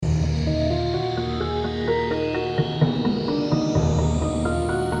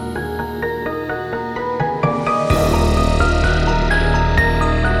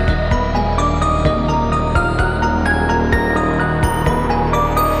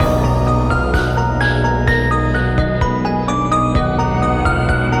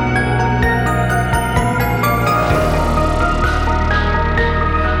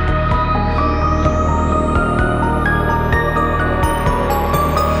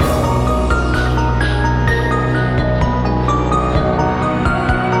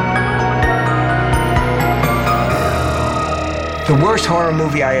The worst horror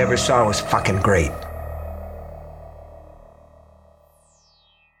movie I ever saw was fucking great.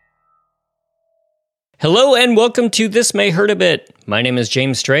 Hello and welcome to This May Hurt a Bit. My name is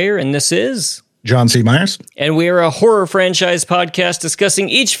James Strayer and this is... John C. Myers. And we are a horror franchise podcast discussing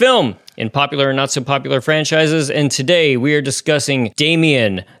each film in popular and not so popular franchises. And today we are discussing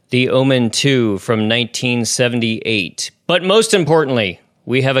Damien, the Omen 2 from 1978. But most importantly,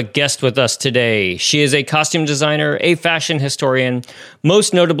 we have a guest with us today. She is a costume designer, a fashion historian.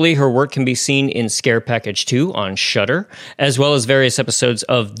 Most notably, her work can be seen in Scare Package 2 on Shudder, as well as various episodes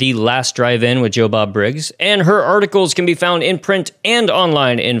of The Last Drive-In with Joe Bob Briggs. And her articles can be found in print and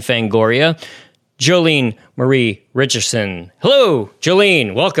online in Fangoria. Jolene Marie Richardson. Hello,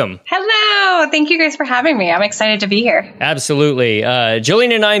 Jolene. Welcome. Hello. Thank you guys for having me. I'm excited to be here. Absolutely.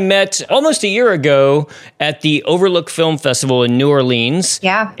 Jolene and I met almost a year ago at the Overlook Film Festival in New Orleans.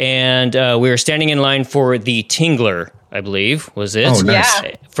 Yeah. And we were standing in line for The Tingler, I believe, was it? Oh, nice.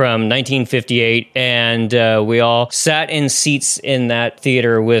 Yeah. From 1958. And we all sat in seats in that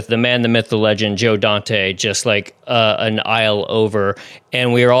theater with the man, the myth, the legend, Joe Dante, just like an aisle over.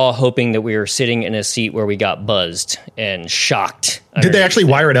 And we were all hoping that we were sitting in a seat where we got buzzed and shocked. Did they actually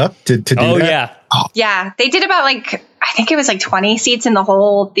wire it up to do that? Oh, yeah. Yeah. They did about I think it was 20 seats in the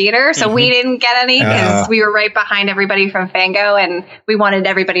whole theater. So we didn't get any because we were right behind everybody from Fango and we wanted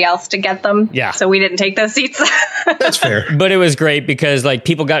everybody else to get them. Yeah. So we didn't take those seats. That's fair. But it was great because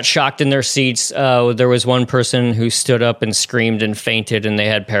people got shocked in their seats. There was one person who stood up and screamed and fainted and they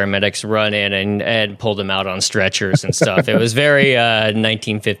had paramedics run in and pull them out on stretchers and stuff. It was very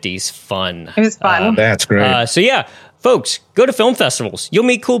 1950s fun. It was fun. That's great. So yeah, folks, go to film festivals. You'll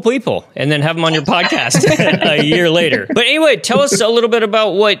meet cool people and then have them on your podcast a year later. But anyway, tell us a little bit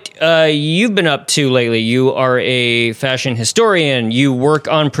about what you've been up to lately. You are a fashion historian. You work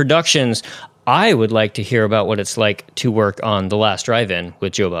on productions. I would like to hear about what it's like to work on The Last Drive-In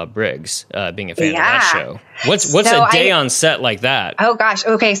with Joe Bob Briggs, being a fan of that show. What's a day on set like that? Oh, gosh.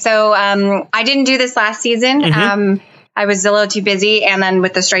 Okay. So I didn't do this last season. I was a little too busy. And then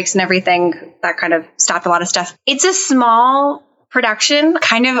with the strikes and everything, that kind of stopped a lot of stuff. It's a small production,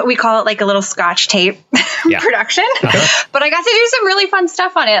 kind of, we call it like a little Scotch tape production. But I got to do some really fun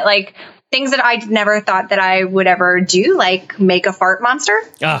stuff on it. Like things that I never thought that I would ever do, like make a fart monster.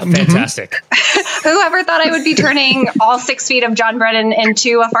 Ah, fantastic. Whoever thought I would be turning all 6 feet of John Brennan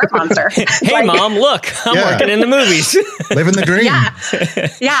into a fart monster? Hey, Mom, look, I'm working in the movies. Living the dream.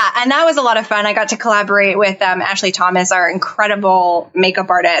 Yeah. And that was a lot of fun. I got to collaborate with Ashley Thomas, our incredible makeup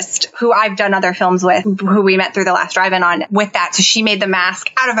artist, who I've done other films with, who we met through The Last Drive-In on with that. So she made the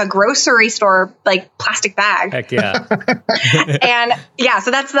mask out of a grocery store, plastic bag. Heck yeah. And yeah, so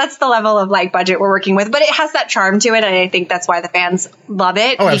that's the level of budget we're working with, but it has that charm to it. And I think that's why the fans love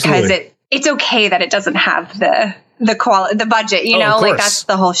it because it's okay that it doesn't have the quality, the budget, that's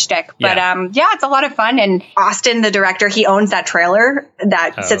the whole shtick. But it's a lot of fun. And Austin, the director, he owns that trailer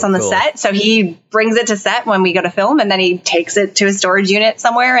that sits on the set. So he brings it to set when we go to film and then he takes it to a storage unit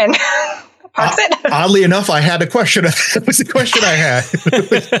somewhere and parks it. Oddly enough, I had a question. That was the question I had.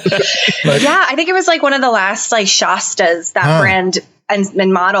 I think it was one of the last Shastas, that brand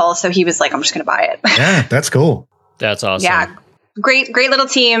and model. So he was like, I'm just going to buy it. Yeah, that's cool. That's awesome. Yeah. Great little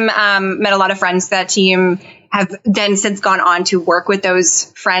team. Met a lot of friends. That team have then since gone on to work with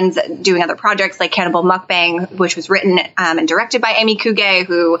those friends doing other projects like Cannibal Mukbang, which was written and directed by Amy Kuge,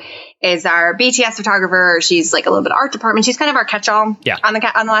 who is our BTS photographer. She's a little bit of art department. She's kind of our catch-all on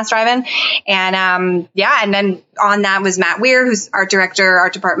the Last Drive-In. And and then on that was Matt Weir, who's art director,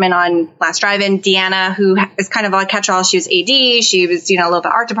 art department on Last Drive-In. Deanna, who is kind of a catch-all. She was AD. She was, a little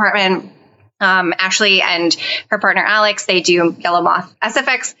bit art department. Ashley and her partner Alex, they do Yellow Moth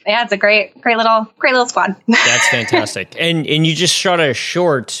SFX. Yeah, it's a great little squad. That's fantastic. And you just shot a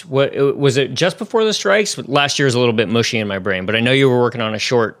short. What was it? Just before the strikes? Last year was a little bit mushy in my brain, but I know you were working on a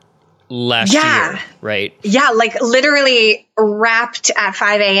short last year, right? Yeah, literally wrapped at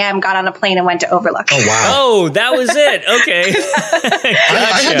 5 a.m., got on a plane and went to Overlook. Oh, wow. Oh, that was it. Okay.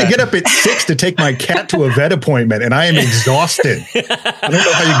 I had to get up at 6 to take my cat to a vet appointment, and I am exhausted. I don't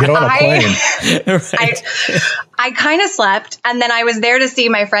know how you get on a plane. I kind of slept, and then I was there to see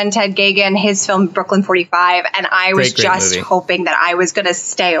my friend Ted Gagan, his film Brooklyn 45, and I was great just movie. Hoping that I was going to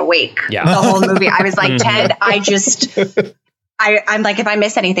stay awake the Yeah. whole movie. I was like, Ted, I'm like, if I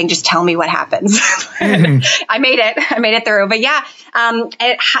miss anything, just tell me what happens. I made it through. But yeah,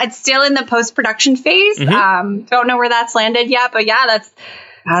 it's still in the post-production phase. Don't know where that's landed yet, but yeah,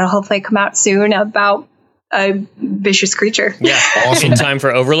 that'll hopefully come out soon about a vicious creature. Yeah. Awesome. In time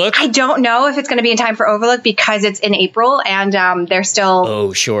for Overlook? I don't know if it's going to be in time for Overlook because it's in April and they're still...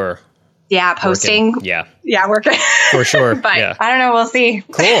 Oh, sure. posting. Working. Working. For sure. But I don't know. We'll see.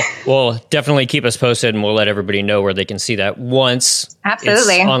 Cool. Well, definitely keep us posted, and we'll let everybody know where they can see that once it's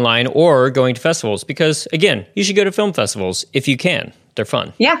online or going to festivals. Because, again, you should go to film festivals if you can. They're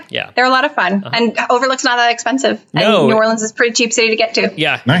fun. Yeah. They're a lot of fun. And Overlook's not that expensive. And New Orleans is a pretty cheap city to get to.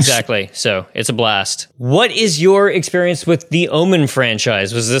 Yeah, nice. Exactly. So it's a blast. What is your experience with the Omen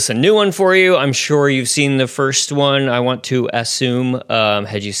franchise? Was this a new one for you? I'm sure you've seen the first one, I want to assume.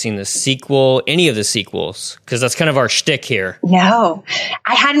 Had you seen the sequel, any of the sequels? Because that's kind of our shtick here. No,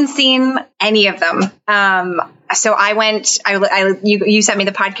 I hadn't seen any of them. So I went, you sent me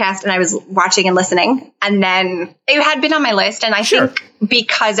the podcast and I was watching and listening, and then it had been on my list. And I think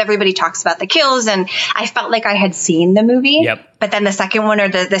because everybody talks about the kills and I felt like I had seen the movie, but then the second one or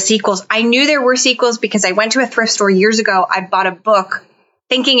the sequels, I knew there were sequels because I went to a thrift store years ago. I bought a book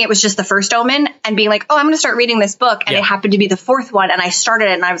thinking it was just the first Omen and being like, oh, I'm going to start reading this book. And it happened to be the fourth one. And I started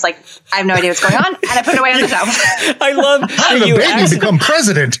it and I was like, I have no idea what's going on. And I put it away on the shelf. I love how did the baby become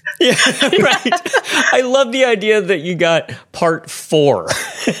president? Yeah, right. I love the idea that you got part 4.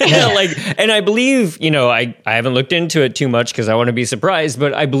 And I believe, I haven't looked into it too much because I want to be surprised,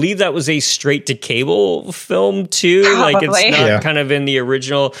 but I believe that was a straight to cable film too. Probably. Like it's not kind of in the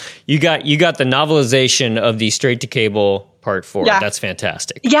original. You got the novelization of the straight to cable part 4. Yeah. That's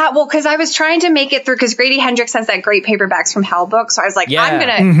fantastic. Yeah, well, because I was trying to make it through, because Grady Hendrix has that great Paperbacks from Hell book. So I was like,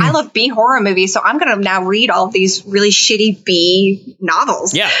 I love B horror movies. So I'm going to now read all of these really shitty B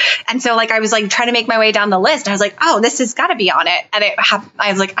novels. Yeah. And so I was trying to make my way down the list. I was like, oh, this has got to be on it. And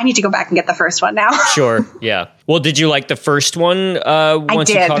I was like, I need to go back and get the first one now. Sure. Yeah. Well, did you like the first one once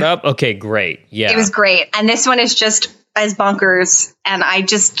you caught up? Okay, great. Yeah. It was great. And this one is just as bonkers. And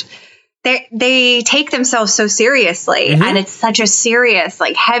they take themselves so seriously, and it's such a serious,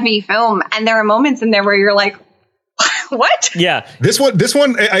 heavy film. And there are moments in there where you're like, what? Yeah. This one,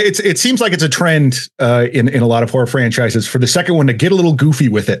 it seems like it's a trend in a lot of horror franchises for the second one to get a little goofy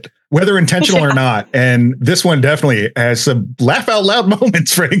with it, whether intentional or not. And this one definitely has some laugh out loud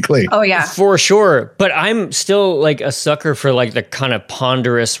moments, frankly. Oh, yeah. For sure. But I'm still a sucker for the kind of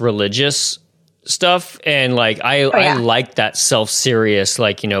ponderous religious stuff, and I like that self-serious,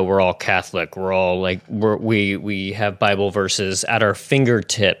 we're all Catholic, we're all we have Bible verses at our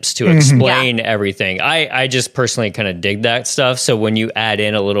fingertips to explain everything. I just personally kind of dig that stuff. So when you add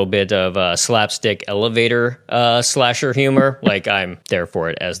in a little bit of slapstick elevator slasher humor, I'm there for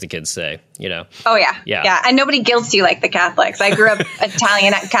it, as the kids say. Oh yeah. And nobody guilts you like the Catholics. I grew up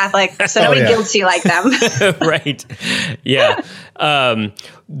Italian Catholic, so nobody guilts you like them. Right. Yeah.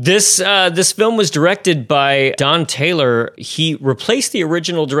 This film was directed by Don Taylor. He replaced the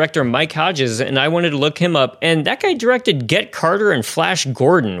original director, Mike Hodges, and I wanted to look him up. And that guy directed Get Carter and Flash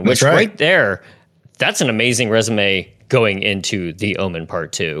Gordon, which right there, that's an amazing resume going into the Omen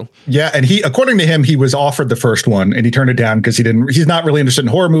Part 2. Yeah, and according to him, he was offered the first one and he turned it down because he's not really interested in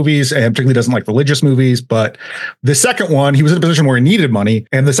horror movies and particularly doesn't like religious movies. But the second one, he was in a position where he needed money.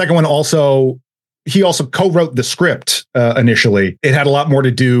 And the second one he also co-wrote the script initially. It had a lot more to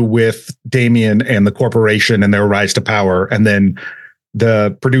do with Damien and the corporation and their rise to power. And then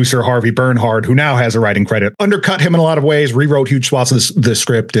the producer, Harvey Bernhard, who now has a writing credit, undercut him in a lot of ways, rewrote huge swaths of the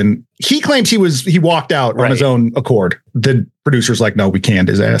script. And he claims he walked out on his own accord. The producer's like, no, we canned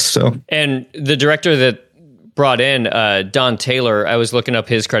his ass. So, and the director that brought in Don Taylor, I was looking up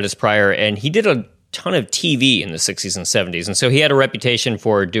his credits prior, and he did a ton of TV in the 60s and 70s. And so he had a reputation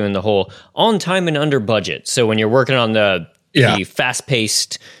for doing the whole on time and under budget. So when you're working on the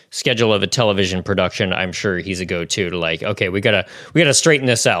fast-paced schedule of a television production, I'm sure he's a go-to to okay, we gotta straighten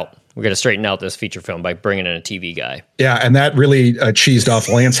this out. We gotta straighten out this feature film by bringing in a TV guy. Yeah, and that really cheesed off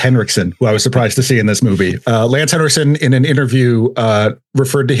Lance Henriksen, who I was surprised to see in this movie. Lance Henriksen, in an interview,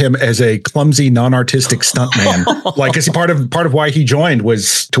 referred to him as a clumsy, non-artistic stuntman. Because part of why he joined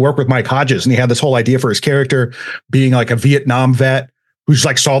was to work with Mike Hodges, and he had this whole idea for his character being a Vietnam vet who's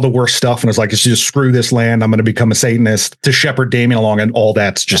saw the worst stuff and was like, just screw this land. I'm going to become a Satanist to shepherd Damien along. And all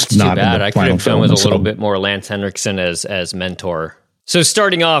that's just not too bad. In the I final could have done film. with a little bit more Lance Henriksen as mentor. So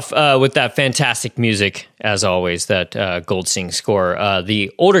starting off with that fantastic music, as always, that Goldstein score,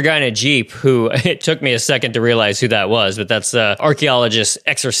 the older guy in a Jeep, who it took me a second to realize who that was, but that's the archaeologist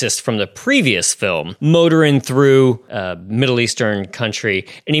exorcist from the previous film, motoring through Middle Eastern country.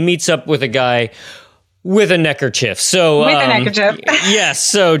 And he meets up with a guy with a neckerchief. So, with a neckerchief. Yes.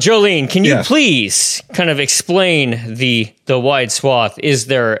 So, Jolene, can you please kind of explain the wide swath? Is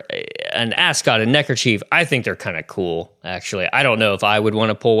there an ascot, a neckerchief? I think they're kind of cool, actually. I don't know if I would want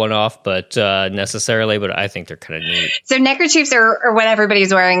to pull one off, but necessarily, but I think they're kind of neat. So neckerchiefs are what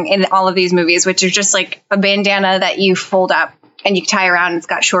everybody's wearing in all of these movies, which are just a bandana that you fold up and you tie around, it's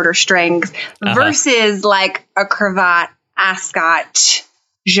got shorter strings, versus like a cravat ascot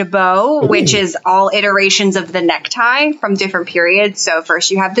jabot, which is all iterations of the necktie from different periods. So first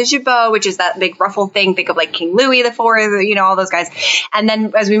you have the jabot, which is that big ruffled thing. Think of like King Louis IV, all those guys. And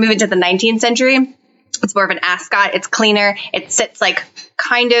then as we move into the 19th century, it's more of an ascot. It's cleaner. It sits like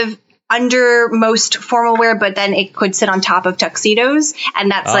kind of under most formal wear, but then it could sit on top of tuxedos.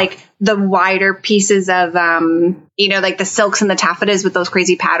 And that's like the wider pieces of, like the silks and the taffetas with those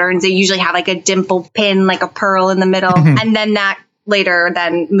crazy patterns. They usually have like a dimple pin, like a pearl in the middle. And then that later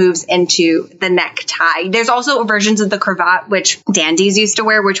then moves into the necktie. There's also versions of the cravat, which dandies used to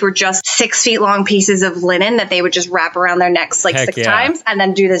wear, which were just 6 feet long pieces of linen that they would just wrap around their necks like six times and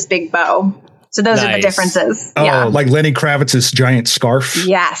then do this big bow. So those are the differences. Oh, like Lenny Kravitz's giant scarf.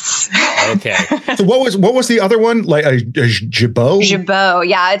 Yes. Okay. So what was the other one? Like a jabot? Jabot.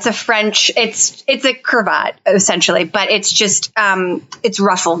 Yeah, it's a French. It's a cravat essentially, but it's just it's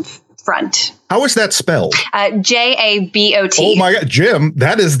ruffled front. How is that spelled? Jabot. Oh my God, Jim!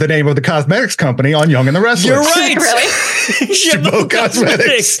 That is the name of the cosmetics company on Young and the Restless. You're right. Really? Jabot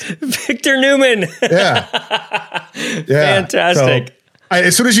Cosmetics. Victor Newman. Yeah. Fantastic. So,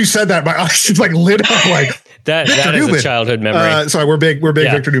 as soon as you said that, my eyes just like lit up like that is a childhood memory. Sorry, we're big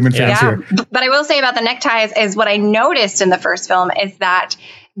Victor Newman fans here. But I will say about the neckties is what I noticed in the first film is that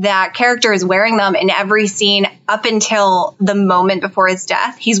that character is wearing them in every scene up until the moment before his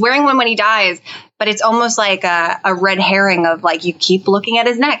death. He's wearing one when he dies, but it's almost like a red herring of like, you keep looking at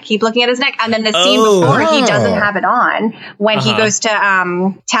his neck. And then the scene before he doesn't have it on when he goes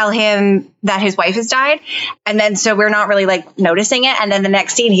to tell him that his wife has died. And then so we're not really like noticing it. And then the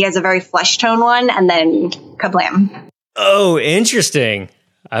next scene, he has a very flesh tone one and then kablam. Oh, interesting.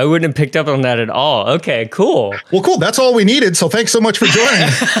 I wouldn't have picked up on that at all. Okay, cool. Well, cool. That's all we needed. So thanks so much for joining.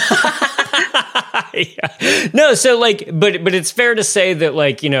 No, so like, but it's fair to say that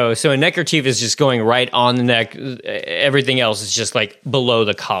like, so a neckerchief is just going right on the neck. Everything else is just like below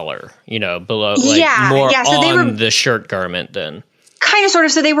the collar, below like more on the shirt garment then. Kind of, sort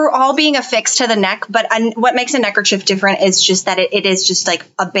of. So they were all being affixed to the neck, but what makes a neckerchief different is just that it is just like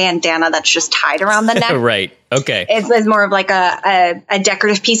a bandana that's just tied around the neck. Right. Okay. It's more of like a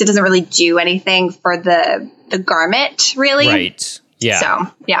decorative piece. It doesn't really do anything for the garment, really. Right. Yeah.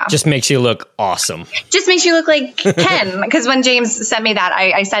 So, yeah. Just makes you look awesome. Just makes you look like Ken. Because when James sent me that,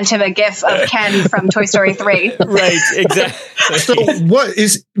 I sent him a GIF of Ken from Toy Story 3. Right, exactly. So what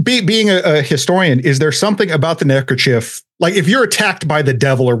is, being a historian, is there something about the neckerchief? Like if you're attacked by the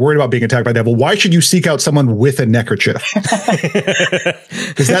devil or worried about being attacked by the devil, why should you seek out someone with a neckerchief? Because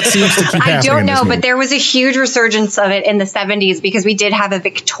that seems to keep happening. I don't know, but there was a huge resurgence of it in the 70s because we did have a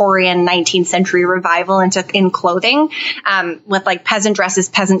Victorian 19th century revival in clothing with like peasant dresses,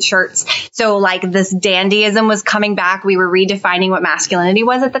 peasant shirts. So like this dandyism was coming back. We were redefining what masculinity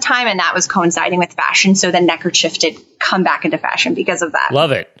was at the time, and that was coinciding with fashion. So the neckerchief did come back into fashion because of that.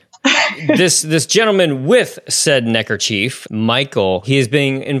 Love it. This gentleman with said neckerchief, Michael, he is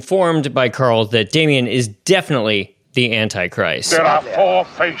being informed by Carl that Damien is definitely the Antichrist. There are 4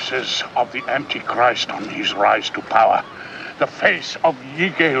 faces of the Antichrist on his rise to power. The face of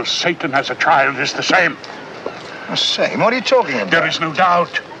Yigale Satan as a child is the same. The same? What are you talking about? There is no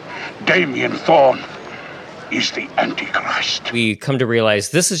doubt. Damien Thorne is the Antichrist. We come to realize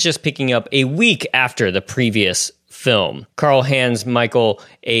this is just picking up a week after the previous film. Carl hands Michael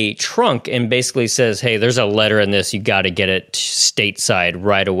a trunk and basically says, hey, there's a letter in this. You got to get it stateside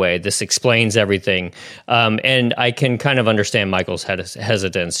right away. This explains everything. And I can kind of understand Michael's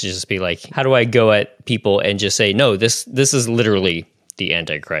hesitance to just be like, how do I go at people and just say, no, this is literally the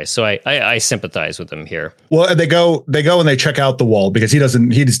Antichrist. So I sympathize with him here. Well, they go and they check out the wall because he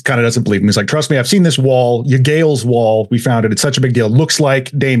just kind of doesn't believe him. He's like, trust me, I've seen this wall, Yigale's wall. We found it. It's such a big deal. It looks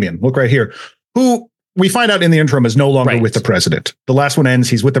like Damien. Look right here. Who we find out in the interim is no longer with the president. The last one ends.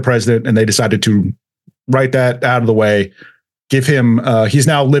 He's with the president, and they decided to write that out of the way. Give him. He's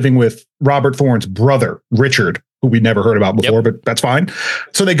now living with Robert Thorne's brother, Richard, who we never heard about before, but that's fine.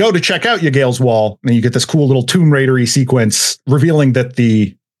 So they go to check out Yigale's wall, and you get this cool little Tomb Raider-y sequence revealing that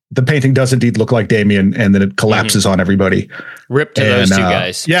the painting does indeed look like Damien, and then it collapses on everybody. Rip to those two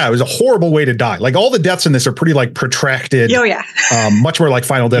guys. Yeah, it was a horrible way to die. Like all the deaths in this are pretty like protracted. Oh yeah. Much more like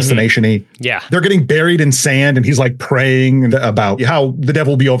Final Destination-y. Yeah. They're getting buried in sand, and he's like praying about how the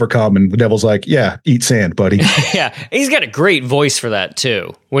devil will be overcome. And the devil's like, yeah, eat sand, buddy. Yeah. He's got a great voice for that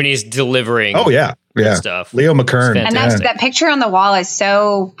too, when he's delivering. Oh yeah. Yeah. Stuff. Leo McKern. And that picture on the wall is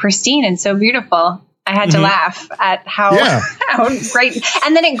so pristine and so beautiful. I had to laugh at how great.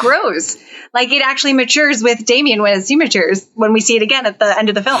 And then it grows. Like it actually matures with Damien as he matures when we see it again at the end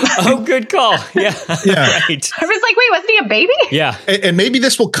of the film. Oh, good call. Yeah. Yeah. Right. I was like, wait, wasn't he a baby? Yeah. And maybe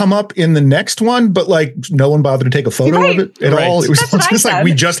this will come up in the next one, but like no one bothered to take a photo Right. of it at Right. all. It was That's what I just like, said.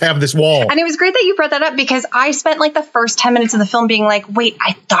 we just have this wall. And it was great that you brought that up because I spent like the first 10 minutes of the film being like, wait,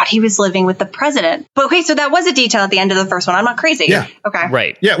 I thought he was living with the president. But okay, so that was a detail at the end of the first one. I'm not crazy. Yeah. Okay.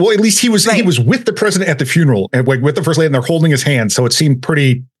 Right. Yeah, well, at least he was with the president at the funeral and like with the first lady, and they're holding his hand. So it seemed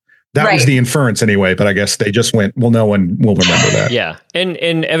pretty. That was Right. the inference anyway. But I guess they just went, well, no one will remember that. Yeah. And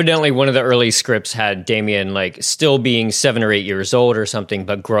evidently one of the early scripts had Damien like still being 7 or 8 years old or something,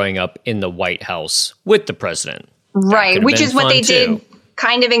 but growing up in the White House with the president. Right. Which been is what fun, they did too.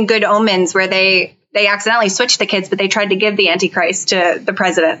 kind of in Good Omens, where they accidentally switched the kids, but they tried to give the Antichrist to the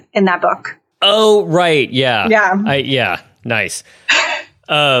president in that book. Oh, right. Yeah. Yeah. Yeah. Nice.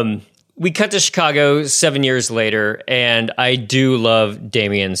 We cut to Chicago 7 years later, and I do love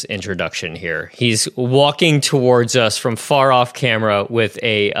Damien's introduction here. He's walking towards us from far off camera with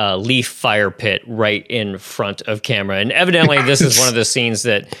a leaf fire pit right in front of camera. And evidently, this is one of the scenes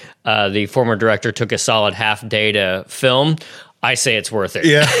that the former director took a solid half day to film. I say it's worth it.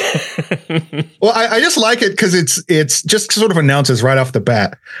 Yeah. Well, I just like it because it's just sort of announces right off the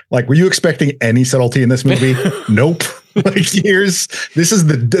bat. Like, were you expecting any subtlety in this movie? Nope. Like, this is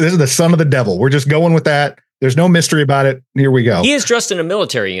the son of the devil. We're just going with that. There's no mystery about it. Here we go. He is dressed in a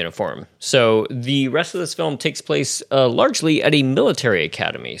military uniform. So the rest of this film takes place largely at a military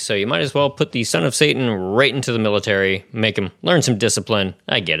academy. So you might as well put the son of Satan right into the military, make him learn some discipline.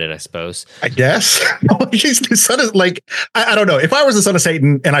 I get it, I suppose. I guess. He's the son of, like, I don't know. If I was the son of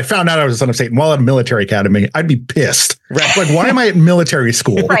Satan and I found out I was the son of Satan while at a military academy, I'd be pissed. Right. Like, why am I at military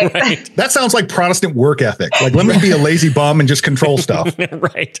school? Right. That sounds like Protestant work ethic. Like, let me be a lazy bum and just control stuff.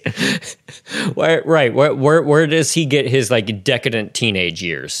 Right. Where does he get his like decadent teenage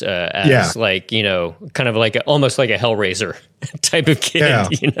years as like, you know, kind of like almost like a Hellraiser type of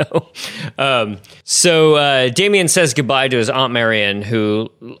kid, you know? So Damien says goodbye to his Aunt Marion, who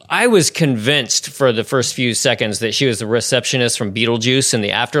I was convinced for the first few seconds that she was the receptionist from Beetlejuice in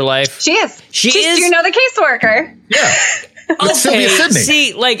the afterlife. She is. She is? You know, the caseworker. Yeah. Okay, Sylvia Sidney.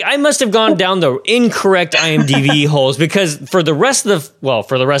 see, like I must have gone down the incorrect IMDb holes because for the rest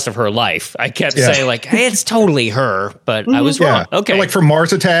of her life, I kept saying like, hey, it's totally her, but I was wrong. Okay, or like for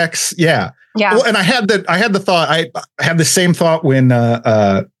Mars Attacks, yeah. Well, and I had the thought. I had the same thought when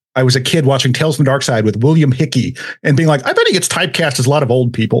I was a kid watching Tales from the Dark Side with William Hickey and being like, I bet he gets typecast as a lot of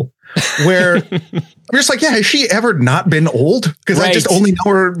old people. Where I'm just like, yeah, has she ever not been old? Because I just only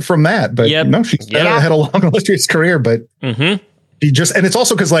know her from that. But no, she's had a long, illustrious career. But she just, and it's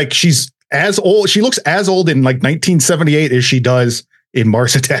also because like she's as old. She looks as old in like 1978 as she does in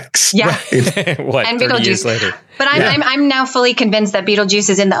Mars Attacks. Yeah. What? And 30 years Beetlejuice. later. But I'm now fully convinced that Beetlejuice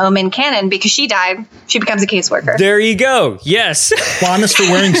is in the Omen canon because she died. She becomes a caseworker. There you go. Yes. Fondness for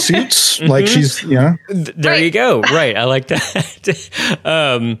wearing suits. Like she's, There you go. Right. I like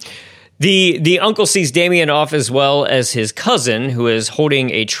that. The uncle sees Damien off as well as his cousin, who is holding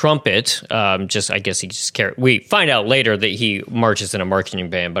a trumpet. We find out later that he marches in a marching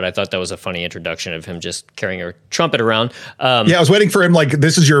band, but I thought that was a funny introduction of him just carrying a trumpet around. I was waiting for him like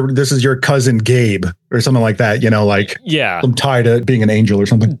this is your cousin Gabe or something like that. You know, like some tie to being an angel or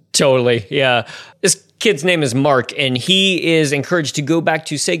something. Totally, yeah. This kid's name is Mark, and he is encouraged to go back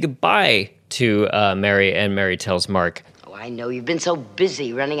to say goodbye to Mary, and Mary tells Mark, I know you've been so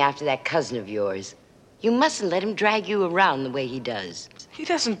busy running after that cousin of yours. You mustn't let him drag you around the way he does. He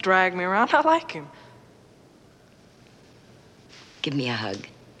doesn't drag me around. I like him. Give me a hug.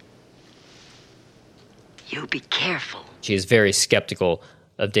 You be careful. she is very skeptical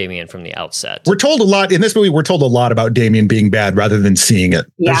of Damien from the outset. We're told a lot in this movie. We're told a lot about Damien being bad rather than seeing it.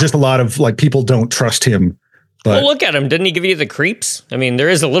 Yeah. There's just a lot of like people don't trust him. But well, look at him. Didn't he give you the creeps? I mean, there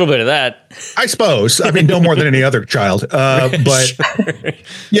is a little bit of that. I suppose. I mean, no more than any other child. But Sure.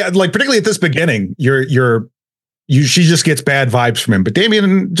 yeah, like particularly at this beginning, she just gets bad vibes from him. But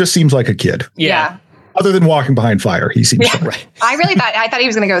Damien just seems like a kid. Yeah. Other than walking behind fire, he seems fine. Right. I thought he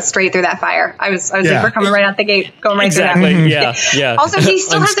was going to go straight through that fire. I was like, we're coming right out the gate, going right through that. Exactly. Yeah. Also, he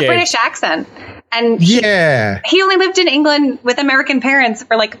still has a British accent. And he only lived in England with American parents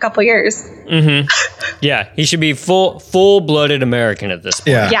for like a couple years. Mm-hmm. Yeah, he should be full-blooded American at this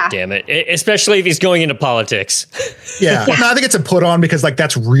point. Yeah. Damn it. Especially if he's going into politics. Yeah. No, I think it's a put on because like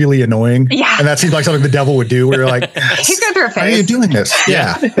that's really annoying. Yeah. And that seems like something the devil would do where you're like, He's going through a phase. why are you doing this?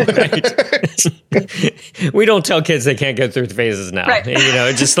 Yeah. We don't tell kids they can't go through the phases now. Right. You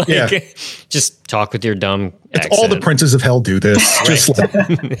know, just like just talk with your dumb It's accent. all the princes of hell do this. Right. Just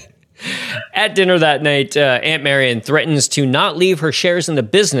like At dinner that night, Aunt Marion threatens to not leave her shares in the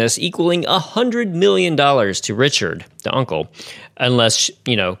business, equaling $100 million to Richard, the uncle, unless,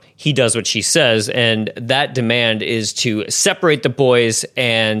 he does what she says. And that demand is to separate the boys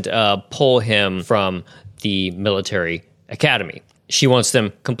and pull him from the military academy. She wants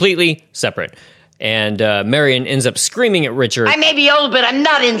them completely separate. And Marion ends up screaming at Richard. I may be old, but I'm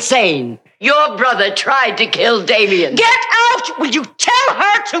not insane. Your brother tried to kill Damien. Get out! Will you tell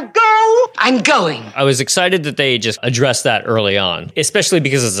her to go? I'm going. I was excited that they just addressed that early on, especially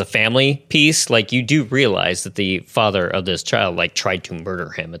because it's a family piece. Like, you do realize that the father of this child, tried to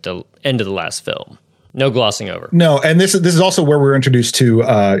murder him at the end of the last film. No glossing over. No, and this is also where we're introduced to,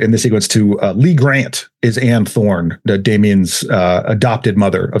 in this sequence, to Lee Grant is Anne Thorne, Damien's adopted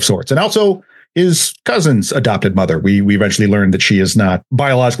mother of sorts. And also his cousin's adopted mother. We eventually learned that she is not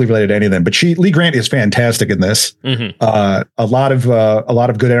biologically related to any of them, but Lee Grant is fantastic in this. Mm-hmm. A lot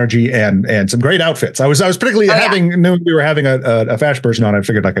of good energy and some great outfits. I was particularly knew we were having a fashion person on. I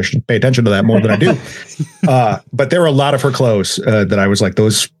figured I should pay attention to that more than I do. But there were a lot of her clothes that I was like,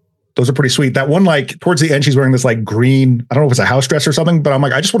 those are pretty sweet. That one, towards the end, she's wearing this green, I don't know if it's a house dress or something, but I'm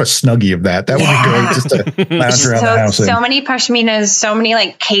like, I just want a Snuggie of that. That would be great just to lounge around the house. So many pashminas, so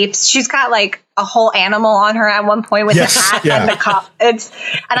many capes. She's got a whole animal on her at one point with the hat and the cup. And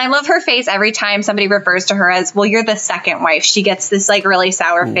I love her face every time somebody refers to her as, well, you're the second wife. She gets this really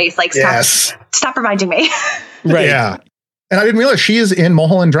sour face. Stop reminding me. Right. Yeah. And I didn't realize she is in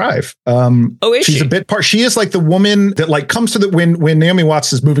Mulholland Drive. Is she's she? a bit part. She is the woman that comes to when Naomi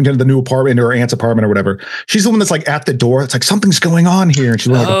Watts is moving into the new apartment, into her aunt's apartment or whatever. She's the one that's at the door. It's something's going on here. And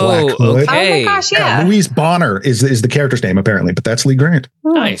she's wearing a black hood. Okay. Oh my gosh, yeah. Louise Bonner is the character's name apparently, but that's Lee Grant.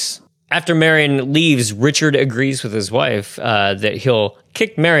 Nice. After Marion leaves, Richard agrees with his wife that he'll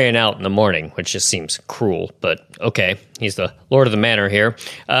kick Marion out in the morning, which just seems cruel, but okay. He's the Lord of the Manor here.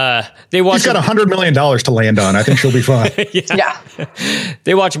 He's got $100 million to land on. I think she'll be fine. Yeah.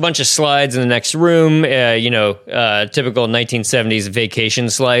 They watch a bunch of slides in the next room, typical 1970s vacation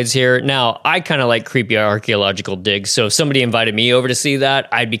slides here. Now, I kind of like creepy archaeological digs, so if somebody invited me over to see that,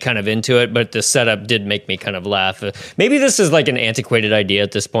 I'd be kind of into it, but the setup did make me kind of laugh. Maybe this is an antiquated idea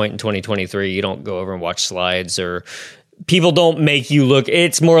at this point in 2023. You don't go over and watch slides, or people don't make you look.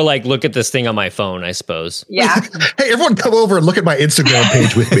 It's more look at this thing on my phone, I suppose. Yeah. Hey, everyone come over and look at my Instagram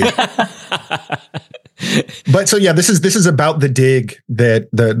page with me. But so, yeah, this is about the dig that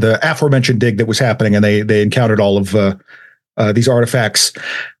the aforementioned dig that was happening. And they encountered all of these artifacts,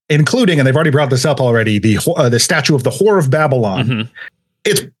 including, and they've already brought this up already, the statue of the Whore of Babylon. Mm-hmm.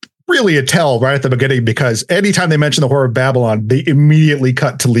 It's really a tell right at the beginning, because anytime they mention the Whore of Babylon, they immediately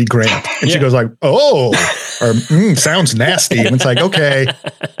cut to Lee Grant. And she goes sounds nasty. And it's okay,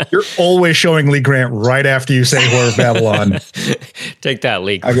 you're always showing Lee Grant right after you say Whore of Babylon. Take that,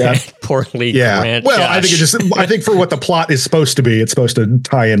 Lee Grant. Poor Lee Grant. Well, gosh. I think for what the plot is supposed to be, it's supposed to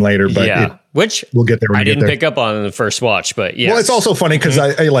tie in later, but which we'll get there. I didn't pick up on in the first watch, but yeah. Well, it's also funny because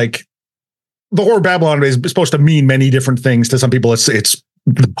I like the Whore of Babylon is supposed to mean many different things to some people. It's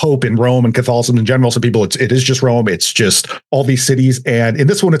the Pope in Rome and Catholicism in general. Some people, it is just Rome. It's just all these cities. And in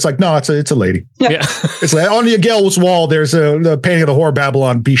this one, it's no, it's a lady. Yeah. It's on the Yale's wall. There's the painting of the Whore of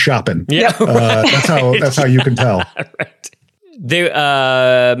Babylon. Be shopping. Yeah. That's how you can tell.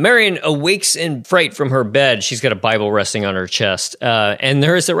 Right. Marion awakes in fright from her bed. She's got a Bible resting on her chest. And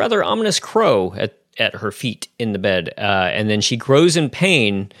there is a rather ominous crow at her feet in the bed. And then she grows in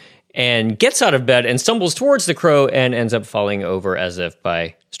pain and gets out of bed and stumbles towards the crow and ends up falling over as if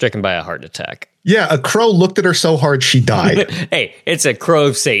stricken by a heart attack. Yeah, a crow looked at her so hard she died. Hey, it's a crow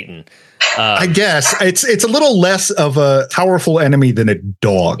of Satan. I guess it's a little less of a powerful enemy than a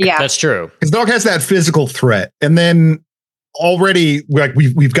dog. Yeah, that's true. His dog has that physical threat, and then already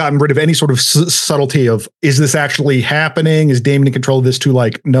we've gotten rid of any sort of subtlety of, is this actually happening? Is Damien in control of this too?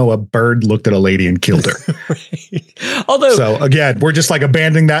 No, a bird looked at a lady and killed her. Right. Although, so again, we're just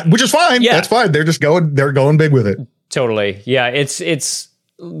abandoning that, which is fine. Yeah, that's fine. They're going big with it. Totally. Yeah.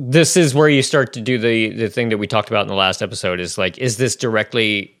 This is where you start to do the thing that we talked about in the last episode is this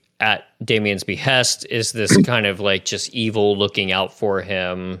directly at Damien's behest? Is this kind of just evil looking out for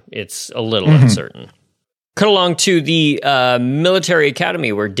him? It's a little uncertain. Cut along to the military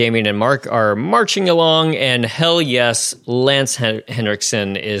academy where Damien and Mark are marching along, and hell yes, Lance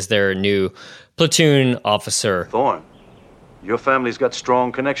Henriksen is their new platoon officer. Thorne, your family's got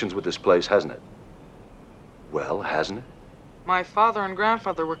strong connections with this place, hasn't it? Well, hasn't it? My father and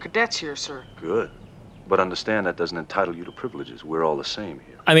grandfather were cadets here, sir. Good. But understand that doesn't entitle you to privileges. We're all the same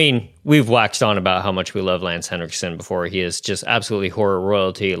here. I mean, we've waxed on about how much we love Lance Henriksen before. He is just absolutely horror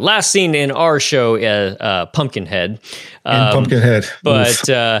royalty. Last seen in our show, Pumpkinhead. Pumpkinhead.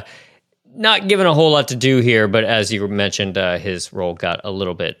 But not given a whole lot to do here, but as you mentioned, his role got a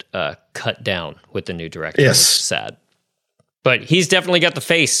little bit cut down with the new director. Yes. Which is sad. But he's definitely got the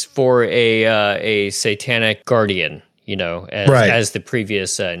face for a satanic guardian, as the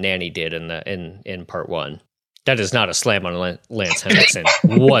previous nanny did in part 1. That is not a slam on Lance Henriksen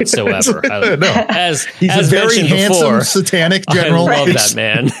whatsoever. No. He's as a very handsome before, satanic general. I love that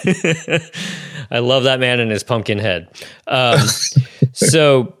man. I love that man and his pumpkin head.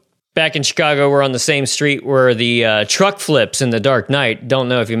 So back in Chicago, we're on the same street where the truck flips in The Dark Knight. Don't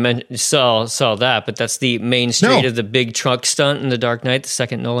know if you saw that, but that's the main street of the big truck stunt in The Dark Knight, the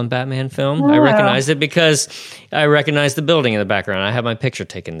second Nolan Batman film. I recognized it because I recognized the building in the background. I had my picture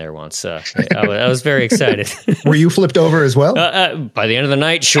taken there once. I was very excited. Were you flipped over as well? By the end of the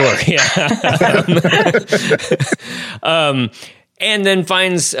night, sure. Yeah. And then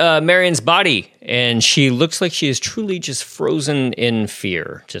finds Marion's body, and she looks like she is truly just frozen in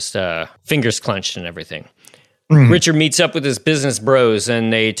fear, just fingers clenched and everything. Richard meets up with his business bros,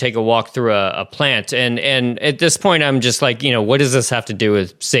 and they take a walk through a plant. And at this point, I'm just like, what does this have to do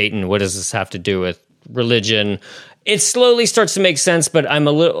with Satan? What does this have to do with religion? It slowly starts to make sense, but I'm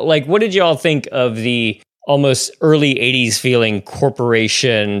a little like, what did y'all think of the almost early 80s feeling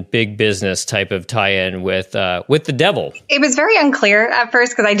corporation, big business type of tie-in with the devil? It was very unclear at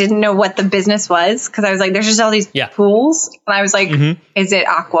first because I didn't know what the business was, because I was like, there's just all these pools. And I was like, is it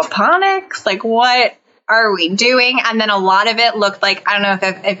aquaponics? Like, what are we doing? And then a lot of it looked like, I don't know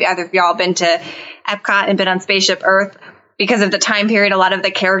if either of y'all been to Epcot and been on Spaceship Earth. Because of the time period, a lot of the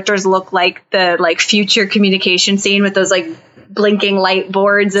characters look like the future communication scene with those blinking light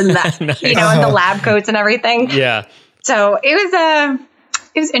boards and that and the lab coats and everything. Yeah. So it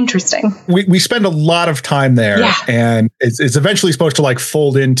was interesting. We spend a lot of time there, and it's eventually supposed to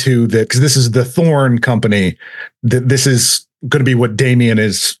fold into because this is the Thorn company. This is going to be what Damien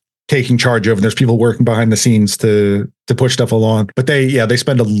is taking charge of, and there's people working behind the scenes to push stuff along. But they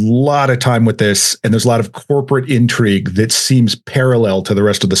spend a lot of time with this, and there's a lot of corporate intrigue that seems parallel to the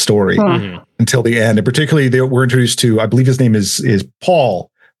rest of the story until the end. And particularly, we're introduced to, I believe his name is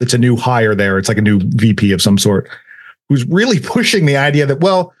Paul. That's a new hire there. It's like a new VP of some sort, who's really pushing the idea that,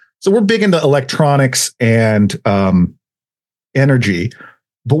 so we're big into electronics and energy.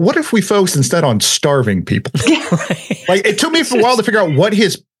 But what if we focused instead on starving people? It took me for a while to figure out what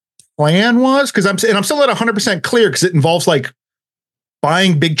his plan was, because I'm still not 100% clear, because it involves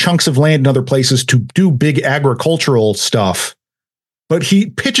buying big chunks of land in other places to do big agricultural stuff. But he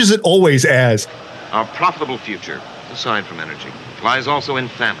pitches it always as our profitable future, aside from energy, lies also in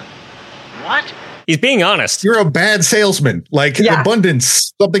famine. What? He's being honest. You're a bad salesman.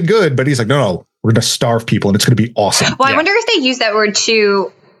 Abundance, something good. But he's like, no, we're going to starve people, and it's going to be awesome. Well, I wonder if they use that word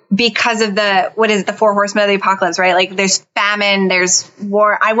too because of the four horsemen of the apocalypse, right? There's famine, there's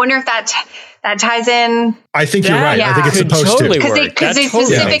war. I wonder if that ties in. I think you're right. I think it's supposed totally to. Because they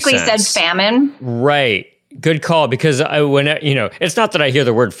specifically said famine. Right. Good call, because it's not that I hear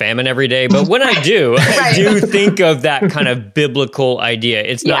the word famine every day, but when I do, I do think of that kind of biblical idea.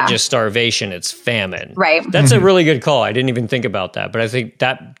 It's not just starvation, it's famine. Right. That's a really good call. I didn't even think about that, but I think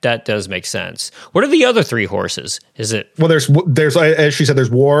that does make sense. What are the other three horses? Is it? Well, there's as she said,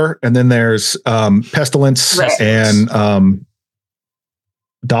 there's war, and then there's pestilence and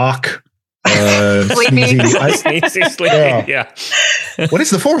Doc. Sleepy. Yeah. What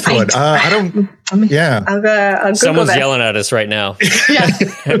is the fourth one? I don't. Yeah. I'll Someone's yelling at us right now. Yeah.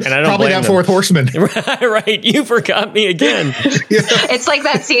 And I don't probably blame that fourth horseman. Right. You forgot me again. It's like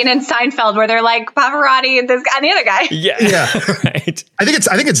that scene in Seinfeld where they're like Pavarotti and this guy and the other guy. Yeah. Right. I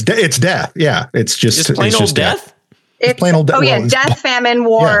think it's death. Yeah. It's just plain old death. It's plain old death. Oh yeah, death, famine,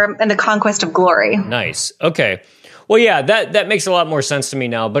 war, and the conquest of glory. Nice. Okay. Well, yeah, that makes a lot more sense to me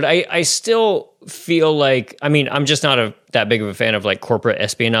now, but I still feel like, I'm just not that big of a fan of corporate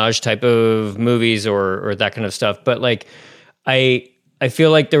espionage type of movies or that kind of stuff, but I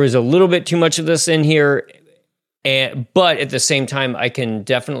feel like there was a little bit too much of this in here, but at the same time, I can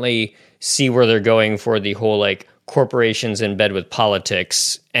definitely see where they're going for the whole corporations in bed with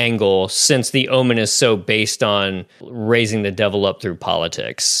politics angle, since the Omen is so based on raising the devil up through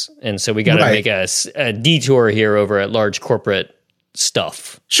politics. And so we got to make a detour here over at large corporate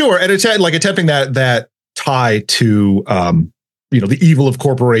stuff. Sure. And it's attempting that tie to, the evil of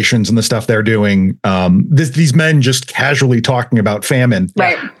corporations and the stuff they're doing. These men just casually talking about famine.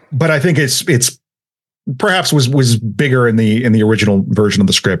 Right. But I think it's perhaps was bigger in the original version of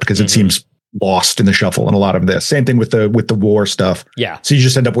the script, because it seems lost in the shuffle and a lot of this. Same thing with the war stuff. Yeah. So you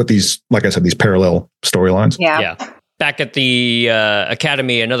just end up with these, like I said, these parallel storylines. Yeah. back at the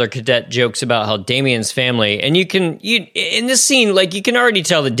academy, another cadet jokes about how Damien's family, and you in this scene, like, you can already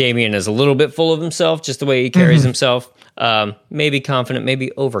tell that Damien is a little bit full of himself, just the way he carries himself. Maybe confident,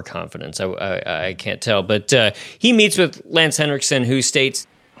 maybe overconfidence. I can't tell. But he meets with Lance Henriksen, who states,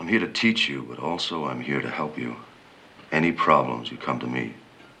 I'm here to teach you, but also I'm here to help you. Any problems, you come to me.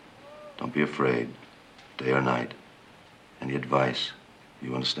 Don't be afraid, day or night. Any advice,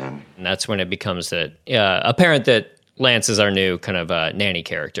 you understand me? And that's when it becomes apparent that Lance is our new kind of nanny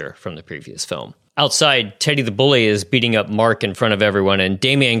character from the previous film. Outside, Teddy the bully is beating up Mark in front of everyone, and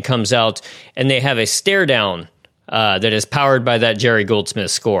Damien comes out, and they have a stare down that is powered by that Jerry Goldsmith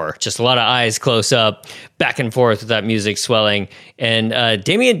score. Just a lot of eyes close up, back and forth with that music swelling. And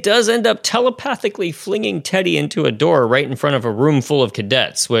Damien does end up telepathically flinging Teddy into a door right in front of a room full of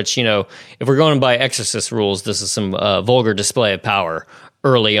cadets, which, if we're going by Exorcist rules, this is some vulgar display of power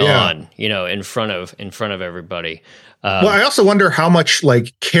early on, in front of everybody. Well, I also wonder how much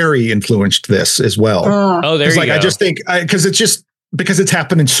like Carrie influenced this as well. There you go. I just think because it's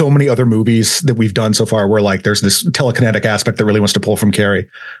happened in so many other movies that we've done so far, where like there's this telekinetic aspect that really wants to pull from Carrie.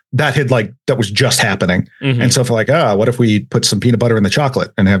 That was just happening, and so for like, what if we put some peanut butter in the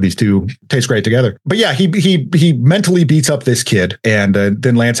chocolate and have these two taste great together? But yeah, he mentally beats up this kid, and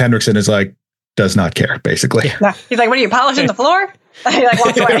then Lance Henriksen is like, does not care, basically. Yeah. He's like, what are you, polishing the floor? He like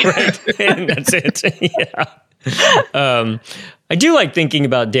walks away. Right. And that's it. Yeah. I do like thinking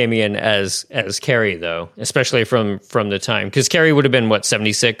about Damien as Carrie, though, especially from the time, because Carrie would have been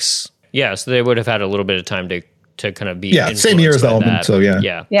 76. Yeah, so they would have had a little bit of time to kind of be same year as the Omen. So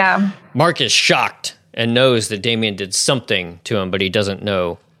yeah. Mark is shocked and knows that Damien did something to him, but he doesn't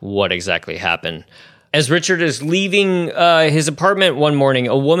know what exactly happened. As Richard is leaving his apartment one morning,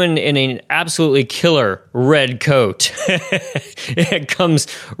 a woman in an absolutely killer red coat comes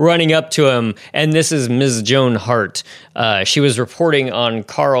running up to him, and this is Ms. Joan Hart. She was reporting on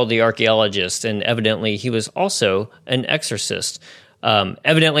Carl the archaeologist, and evidently he was also an exorcist.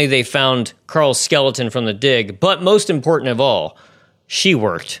 Evidently they found Carl's skeleton from the dig, but most important of all, she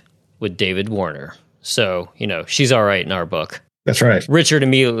worked with David Warner. So, she's all right in our book. That's right. Richard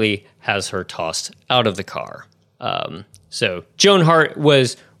immediately has her tossed out of the car. So Joan Hart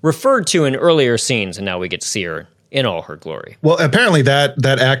was referred to in earlier scenes, and now we get to see her in all her glory. Well, apparently that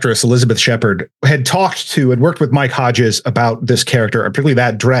actress, Elizabeth Shepard, had worked with Mike Hodges about this character, particularly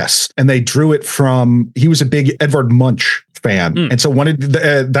that dress. And they drew it he was a big Edvard Munch fan. And so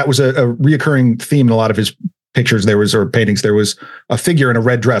that was a reoccurring theme in a lot of his pictures or paintings. There was a figure in a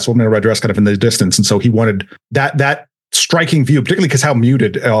red dress, woman in a red dress kind of in the distance. And so he wanted that striking view, particularly because how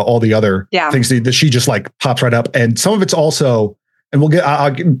muted all the other things that she just like pops right up. And some of it's also, and I'll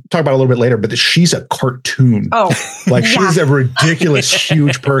talk about it a little bit later, but she's a cartoon. Oh, like she's a ridiculous,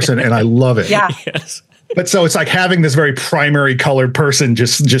 huge person. And I love it. Yeah. Yes. But so it's like having this very primary colored person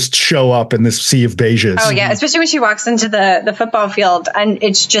just show up in this sea of beiges. Oh yeah, especially when she walks into the football field and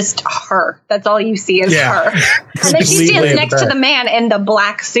it's just her. That's all you see is her. And then she stands next to the man in the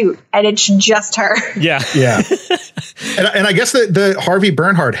black suit, and it's just her. Yeah, yeah. and I guess the Harvey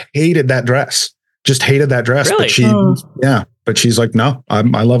Bernhard hated that dress. Just hated that dress. Really? But but she's like, no, I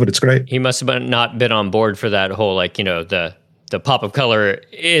love it. It's great. He must have not been on board for that whole the pop of color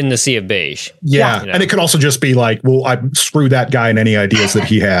in the sea of beige. Yeah. And it could also just be like, well, I screw that guy and any ideas that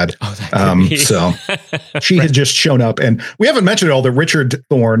he had. So she had just shown up, and we haven't mentioned at all that Richard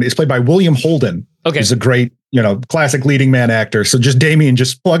Thorne is played by William Holden. Okay. He's a great, classic leading man actor. So just Damien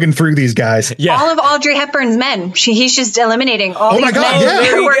just plugging through these guys. Yeah. All of Audrey Hepburn's men. He's just eliminating all these men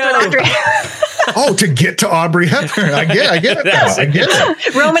who worked with Audrey Oh, to get to Audrey Hepburn. I get it now. I get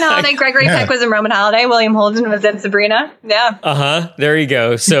it. Roman Holiday. Gregory Peck was in Roman Holiday. William Holden was in Sabrina. Yeah. Uh-huh. There you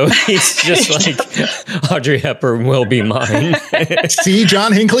go. So he's just like, Audrey Hepburn will be mine. See,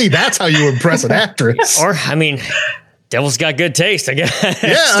 John Hinckley, that's how you impress an actress. Or, Devil's got good taste, I guess.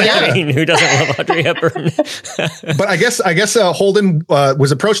 Yeah. Who doesn't love Audrey Hepburn? But I guess Holden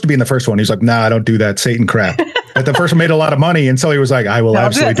was approached to be in the first one. He's like, nah, I don't do that Satan crap. But the first one made a lot of money, and so he was like, I will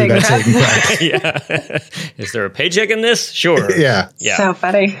absolutely do that Satan crap. Yeah. Is there a paycheck in this? Sure. Yeah. So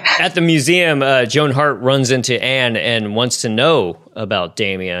funny. At the museum, Joan Hart runs into Anne and wants to know about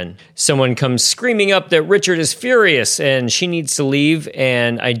Damien. Someone comes screaming up that Richard is furious and she needs to leave,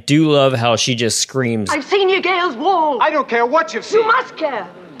 and I do love how she just screams, I've seen your Gale's wall. I don't care what you've seen. You must care.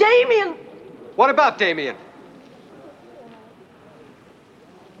 Damien. What about Damien?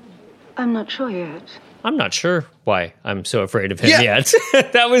 I'm not sure yet. I'm not sure why I'm so afraid of him yet.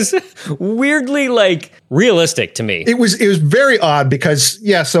 That was weirdly like realistic to me. It was very odd because,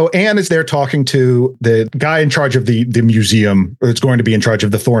 so Anne is there talking to the guy in charge of the museum, or it's going to be in charge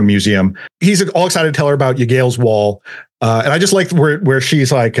of the Thorn Museum. He's all excited to tell her about Yagail's wall. And I just liked where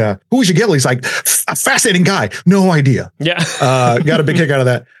she's like, who is Yagail? He's like, a fascinating guy. No idea. Yeah. Got a big kick out of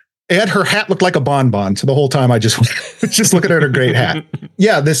that. And her hat looked like a bonbon. So the whole time I just looking at her great hat.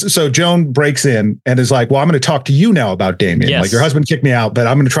 Yeah. So Joan breaks in and is like, well, I'm going to talk to you now about Damien. Yes. Like, your husband kicked me out, but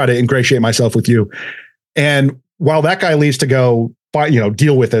I'm going to try to ingratiate myself with you. And while that guy leaves to go,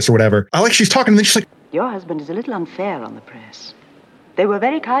 deal with this or whatever, I like she's talking and then she's like, your husband is a little unfair on the press. They were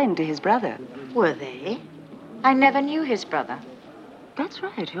very kind to his brother. Were they? I never knew his brother. That's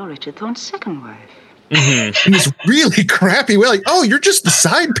right. You're Richard Thorne's second wife. Mm-hmm. It was really crappy. We're like, oh, you're just the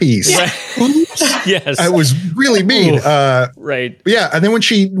side piece. Yes. It was really mean. Right. Yeah. And then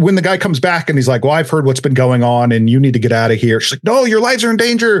when the guy comes back and he's like, well, I've heard what's been going on and you need to get out of here. She's like, no, your lives are in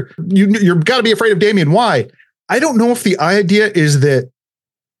danger. You're got to be afraid of Damien. Why? I don't know if the idea is that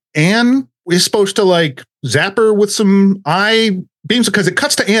Anne is supposed to like zap her with some eye beams, because it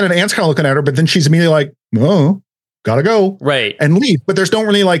cuts to Anne and Anne's kind of looking at her, but then she's immediately like, oh, gotta go. Right. And leave. But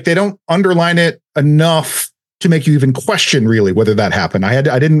they don't underline it enough to make you even question really whether that happened. I had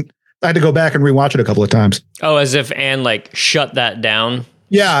to go back and rewatch it a couple of times. Oh, as if Anne like shut that down.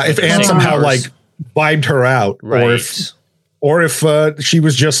 Yeah. If Anne somehow like vibed her out, right. or if she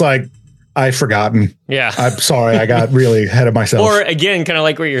was just like, I've forgotten. Yeah. I'm sorry. I got really ahead of myself. Or again, kind of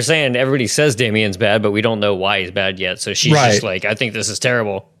like what you're saying, everybody says Damien's bad, but we don't know why he's bad yet. So she's just like, I think this is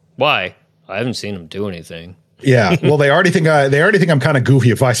terrible. Why? I haven't seen him do anything. Yeah. Well, they already think I'm kind of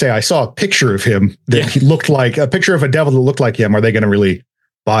goofy if I say I saw a picture of him that he looked like a picture of a devil that looked like him. Are they going to really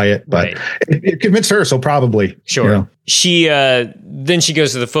buy it? But it convinced her. So probably. Sure. She then she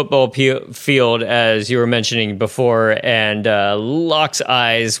goes to the football field, as you were mentioning before, and locks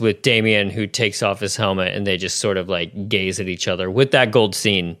eyes with Damien, who takes off his helmet, and they just sort of like gaze at each other with that gold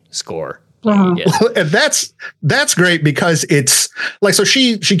scene score. And that's great because it's like, so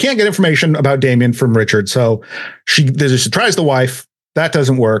she can't get information about Damien from Richard. So she tries the wife. That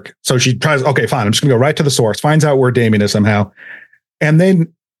doesn't work. So she tries, okay, fine. I'm just gonna go right to the source, finds out where Damien is somehow. And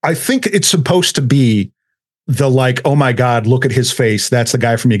then I think it's supposed to be the like, oh my God, look at his face. That's the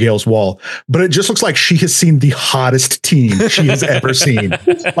guy from Yagail's wall. But it just looks like she has seen the hottest teen she has ever seen.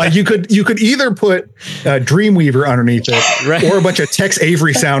 Like you could either put Dreamweaver underneath it or a bunch of Tex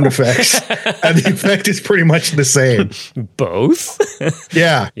Avery sound effects. And the effect is pretty much the same. Both?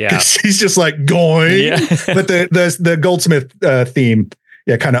 Yeah. She's just like going. Yeah. But the Goldsmith theme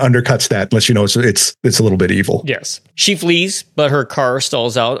kind of undercuts that, unless it's a little bit evil. Yes. She flees, but her car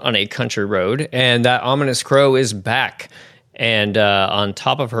stalls out on a country road, and that ominous crow is back and on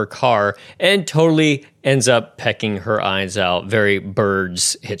top of her car and totally ends up pecking her eyes out. Very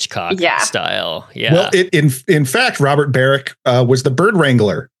Birds Hitchcock style. Yeah. Well, in fact, Robert Barrick was the bird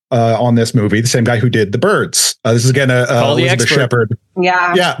wrangler on this movie, the same guy who did The Birds. This is again Elizabeth Shepard.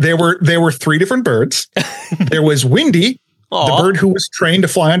 Yeah. Yeah. There were three different birds. There was Windy, the bird who was trained to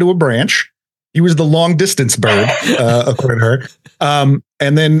fly onto a branch. He was the long distance bird, according to her.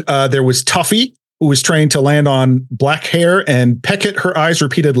 And then there was Tuffy, who was trained to land on black hair and peck at her eyes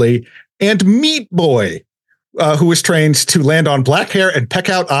repeatedly. And Meat Boy, who was trained to land on black hair and peck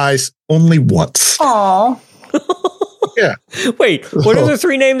out eyes only once. Aww. Yeah. Wait, what are the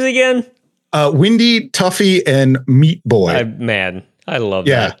three names again? Windy, Tuffy, and Meat Boy. I love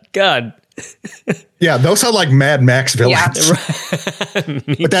that. God. Yeah, those sound like Mad Max villains. Yeah.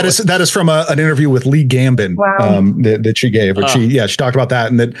 But that is from an interview with Lee Gambin that she gave. Or she talked about that,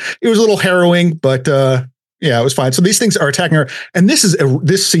 and that it was a little harrowing, but it was fine. So these things are attacking her, and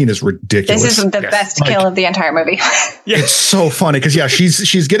this scene is ridiculous. This is the best kill of the entire movie. It's so funny because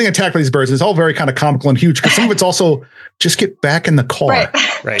she's getting attacked by these birds, and it's all very kind of comical and huge. Because some of it's also just get back in the car,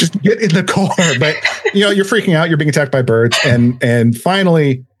 right? Just get in the car. But you're freaking out. You're being attacked by birds, and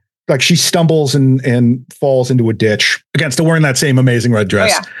finally, like she stumbles and falls into a ditch. Again, still wearing that same amazing red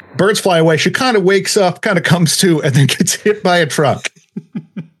dress. Oh, yeah. Birds fly away. She kind of wakes up, kind of comes to, and then gets hit by a truck.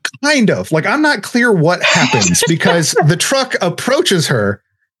 Kind of. Like, I'm not clear what happens because the truck approaches her.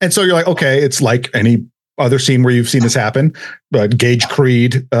 And so you're like, okay, it's like any other scene where you've seen this happen. Gage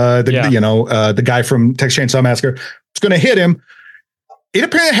Creed, the guy from Texas Chainsaw Massacre, is going to hit him. It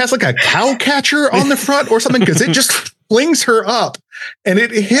apparently has like a cow catcher on the front or something because it just flings her up and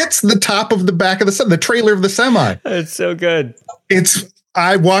it hits the top of the back of the trailer of the semi. It's so good.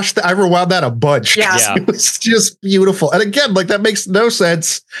 I rewound that a bunch. Yeah. It was just beautiful. And again, like that makes no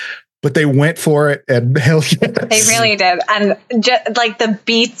sense, but they went for it and hell yes. They really did. And just like the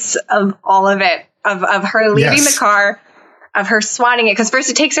beats of all of it of her leaving the car, of her swatting it, because first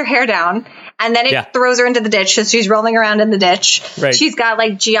it takes her hair down, and then it throws her into the ditch, so she's rolling around in the ditch. Right. She's got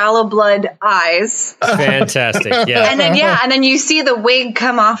like giallo blood eyes. Fantastic, yeah. And then you see the wig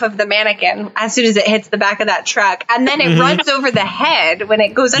come off of the mannequin as soon as it hits the back of that truck, and then it runs over the head when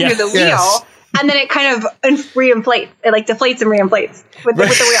it goes under the wheel. And then it kind of reinflates. It like deflates and reinflates with the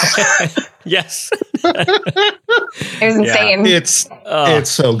wheel. Yes. It was insane. It's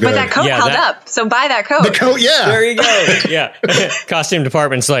so good. But that coat held up. So buy that coat. The coat, There you go. Yeah. Costume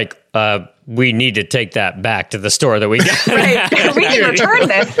department's like, we need to take that back to the store that we got. Right. We need to return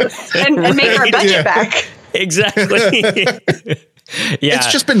this and make our budget back. Exactly. Yeah, it's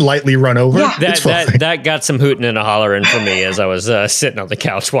just been lightly run over. Yeah. That got some hooting and a hollering for me as I was sitting on the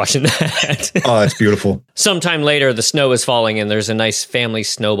couch watching that. Oh, that's beautiful. Sometime later, the snow is falling, and there's a nice family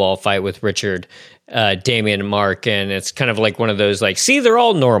snowball fight with Richard, Damien, and Mark, and it's kind of like one of those like, see, they're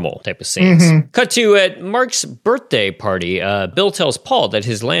all normal type of scenes. Cut to at Mark's birthday party. Bill tells Paul that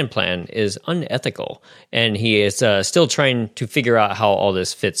his land plan is unethical, and he is still trying to figure out how all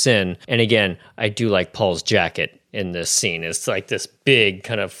this fits in. And again, I do like Paul's jacket in this scene. It's like this big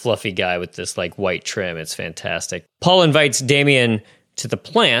kind of fluffy guy with this like white trim. It's fantastic. Paul invites Damien to the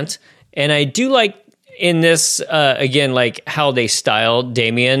plant, and I do like in this again like how they styled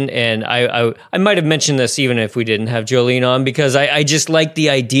Damien, and I might have mentioned this even if we didn't have Jolene on, because I just like the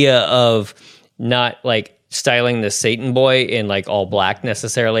idea of not like styling the Satan boy in like all black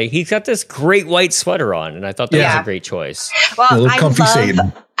necessarily. He's got this great white sweater on, and I thought that was a great choice. Well,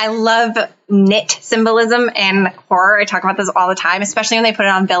 I love knit symbolism in horror. I talk about this all the time, especially when they put it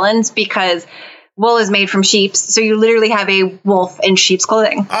on villains, because wool is made from sheep. So you literally have a wolf in sheep's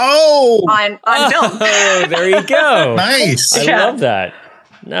clothing. Oh! On film. Oh, there you go. Nice. I love that.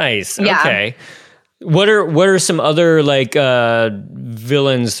 Nice. Yeah. Okay. What are some other like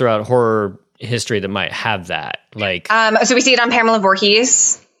villains throughout horror history that might have that? Like so we see it on Pamela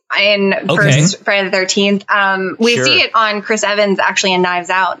Voorhees in first Friday the 13th. We see it on Chris Evans actually in Knives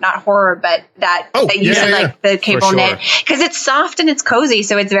Out, not horror, but that use of like the cable knit, because it's soft and it's cozy.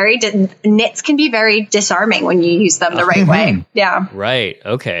 So it's very knits can be very disarming when you use them the right way. Yeah. Right.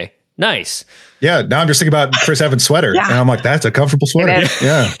 Okay. Nice. Yeah. Now I'm just thinking about Chris Evans' sweater, and I'm like, that's a comfortable sweater.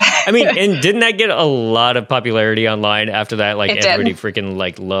 Yeah. I mean, and didn't that get a lot of popularity online after that? Like everybody freaking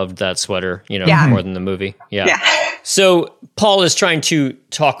like loved that sweater, more than the movie. Yeah. So Paul is trying to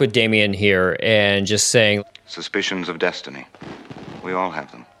talk with Damien here and just saying, suspicions of destiny. We all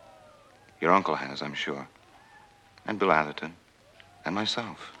have them. Your uncle has, I'm sure. And Bill Atherton. And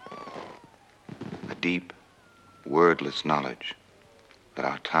myself. A deep, wordless knowledge that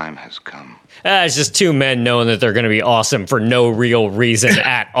our time has come. It's just two men knowing that they're going to be awesome for no real reason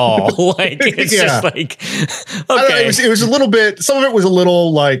at all. Like, it's just like, okay. It was a little bit, some of it was a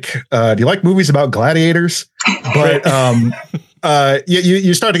little like, do you like movies about gladiators? But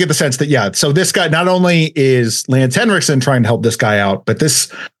you start to get the sense that, so this guy, not only is Lance Henriksen trying to help this guy out, but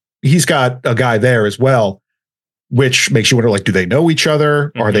he's got a guy there as well, which makes you wonder, like, do they know each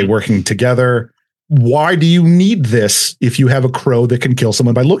other? Are they working together? Why do you need this if you have a crow that can kill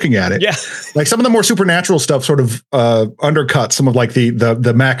someone by looking at it? Yeah. Like some of the more supernatural stuff sort of undercuts some of like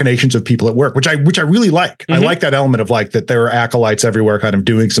the machinations of people at work, which I really like. I like that element of like that there are acolytes everywhere kind of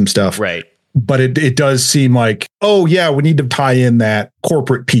doing some stuff. Right. But it does seem like, we need to tie in that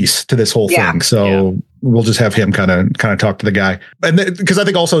corporate piece to this whole thing. So we'll just have him kind of talk to the guy. And because I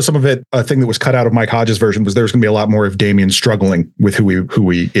think also some of it, a thing that was cut out of Mike Hodges' version was there's going to be a lot more of Damien struggling with who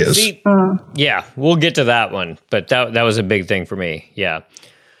he is. Yeah, we'll get to that one. But that was a big thing for me. Yeah.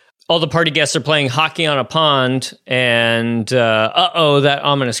 All the party guests are playing hockey on a pond, and that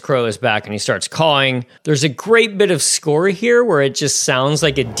ominous crow is back, and he starts cawing. There's a great bit of score here where it just sounds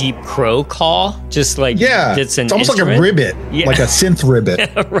like a deep crow caw, just like it's almost instrument. Like a ribbit, like a synth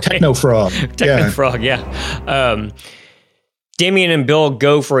ribbit, right. Techno frog. Damien and Bill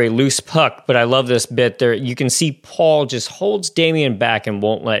go for a loose puck, but I love this bit there. You can see Paul just holds Damien back and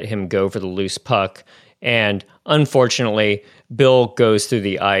won't let him go for the loose puck, and unfortunately, Bill goes through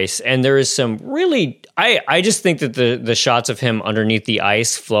the ice, and there is some really, I just think that the shots of him underneath the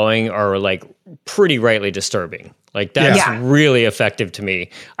ice flowing are like pretty rightly disturbing. Like that's really effective to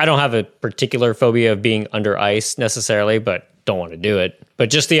me. I don't have a particular phobia of being under ice necessarily, but don't want to do it. But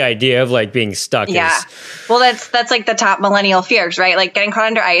just the idea of like being stuck is... Well, that's like the top millennial fears, right? Like getting caught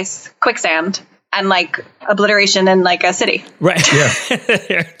under ice, quicksand, and like obliteration in like a city. Right.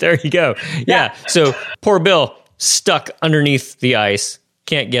 Yeah. There you go. Yeah. So poor Bill, stuck underneath the ice,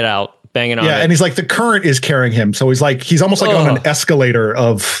 can't get out, banging on it. Yeah, and he's like, the current is carrying him. So he's almost like on an escalator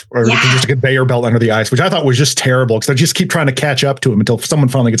or just a conveyor belt under the ice, which I thought was just terrible because they just keep trying to catch up to him until someone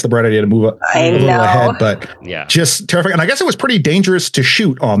finally gets the bright idea to move a little ahead. But just terrifying. And I guess it was pretty dangerous to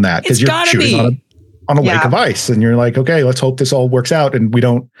shoot on that because you're shooting on a lake of ice. And you're like, okay, let's hope this all works out. And we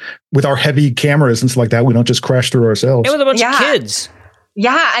don't, with our heavy cameras and stuff like that, we don't just crash through ourselves. And with a bunch of kids.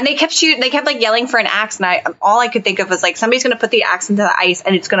 Yeah, and they kept like yelling for an axe, and all I could think of was like somebody's going to put the axe into the ice,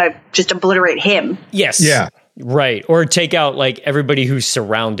 and it's going to just obliterate him. Yes. Yeah. Right. Or take out like everybody who's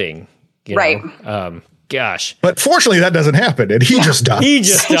surrounding. Right. Gosh. But fortunately, that doesn't happen, and he just dies. He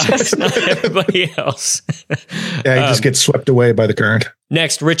just dies, not everybody else. Yeah, he just gets swept away by the current.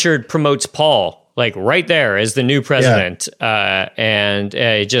 Next, Richard promotes Paul. Like right there as the new president. And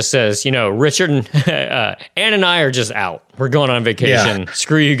it just says, Richard and Anne and I are just out. We're going on vacation. Yeah.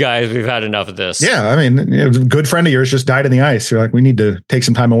 Screw you guys. We've had enough of this. Yeah. I mean, a good friend of yours just died in the ice. You're like, we need to take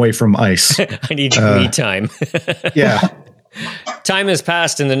some time away from ice. I need me time. Yeah. Time has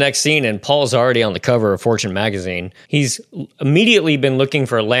passed in the next scene, and Paul's already on the cover of Fortune magazine. He's immediately been looking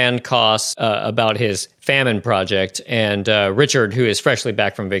for land costs about his famine project, and Richard, who is freshly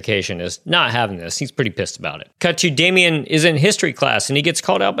back from vacation, is not having this. He's pretty pissed about it. Cut to Damien is in history class, and he gets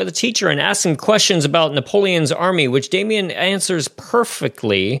called out by the teacher and asks him questions about Napoleon's army, which Damien answers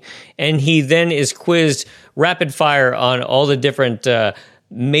perfectly, and he then is quizzed rapid fire on all the different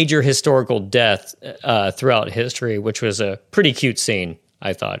major historical death throughout history, which was a pretty cute scene,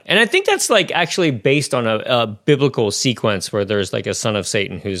 I thought. And I think that's like actually based on a biblical sequence where there's like a son of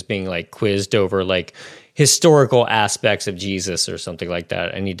Satan who's being like quizzed over like historical aspects of Jesus or something like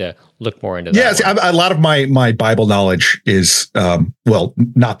that. I need to look more into that. Yeah, see, a lot of my Bible knowledge is,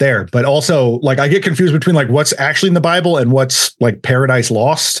 not there, but also like I get confused between like what's actually in the Bible and what's like Paradise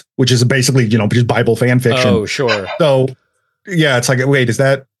Lost, which is basically, just Bible fan fiction. Oh, sure. So yeah, it's like, wait, is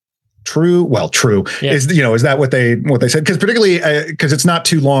that true? Well, true. Yeah. Is that what they said? Because particularly because it's not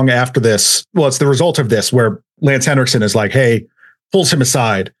too long after this. Well, it's the result of this where Lance Henriksen is like, hey, pulls him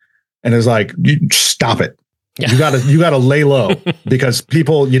aside and is like, stop it. Yeah. You gotta lay low because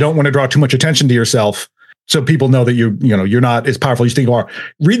you don't want to draw too much attention to yourself. So people know that you're not as powerful as you think you are.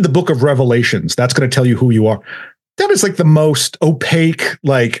 Read the book of Revelations. That's going to tell you who you are. That is like the most opaque,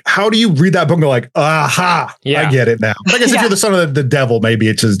 like, how do you read that book and go like, aha, I get it now. But I guess if you're the son of the devil, maybe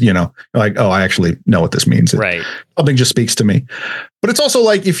it's just, like, oh, I actually know what this means. Right. Something just speaks to me. But it's also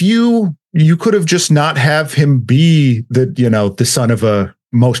like, if you could have just not have him be the son of a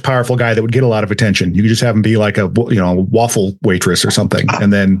most powerful guy that would get a lot of attention. You could just have him be like a waffle waitress or something,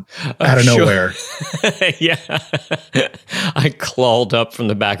 and then out of nowhere. Yeah, I clawed up from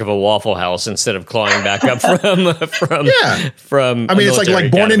the back of a Waffle House instead of clawing back up from. I mean, it's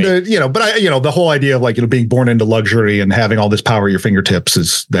like born into but the whole idea of like being born into luxury and having all this power at your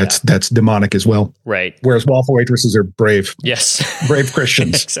fingertips that's demonic as well. Right. Whereas waffle waitresses are brave. Yes, brave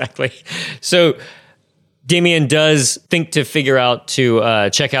Christians. Exactly. So Damien does think to figure out to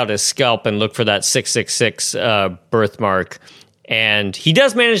check out his scalp and look for that 666 birthmark. And he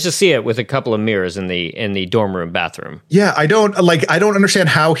does manage to see it with a couple of mirrors in the dorm room bathroom. Yeah, I don't understand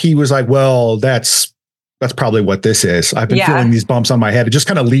how he was like, well, that's probably what this is. I've been feeling these bumps on my head. It just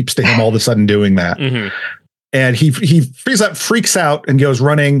kind of leaps to him all of a sudden doing that. Mm-hmm. And he freaks out and goes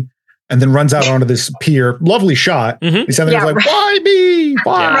running and then runs out onto this pier. Lovely shot. Mm-hmm. He's like, why me?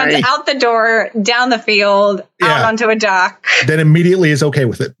 Why? Runs out the door, down the field, out onto a dock. Then immediately is okay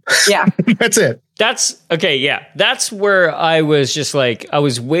with it. Yeah. That's it. That's okay. Yeah. That's where I was just like, I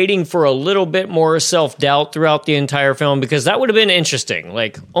was waiting for a little bit more self-doubt throughout the entire film because that would have been interesting.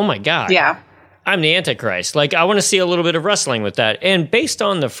 Like, oh my God. Yeah. I'm the Antichrist. Like, I want to see a little bit of wrestling with that. And based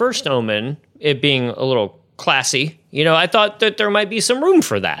on the first Omen, it being a little classy, I thought that there might be some room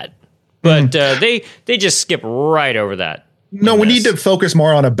for that. But they just skip right over that. No, we need to focus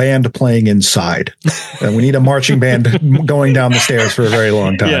more on a band playing inside. We need a marching band going down the stairs for a very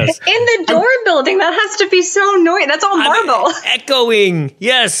long time. Yes. In the dorm building, that has to be so annoying. That's all marble. Echoing.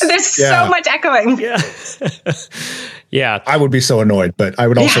 Yes. There's so much echoing. Yeah. Yeah. I would be so annoyed, but I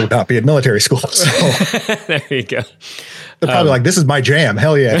would also not be at military school. So. There you go. They're probably like, this is my jam.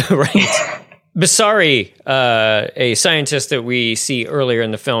 Hell yeah. Right. Basari, a scientist that we see earlier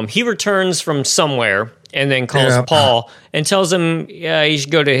in the film, he returns from somewhere and then calls Paul and tells him he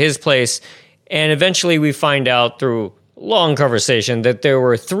should go to his place. And eventually we find out through long conversation that there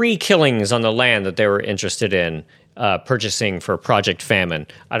were 3 killings on the land that they were interested in purchasing for Project Famine.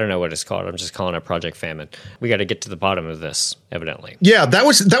 I don't know what it's called. I'm just calling it Project Famine. We got to get to the bottom of this, evidently. Yeah, that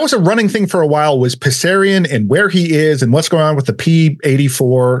was a running thing for a while, was Pissarion and where he is and what's going on with the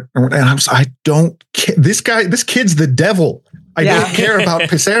P-84. And I don't, this kid's the devil. I don't care about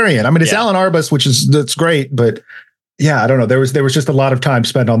Pisarion. I mean, it's Alan Arbus, that's great, but yeah, I don't know. There was just a lot of time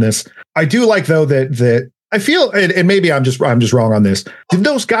spent on this. I do like though that I feel, and maybe I'm just wrong on this. Did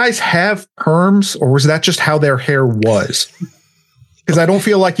those guys have perms, or was that just how their hair was? Because I don't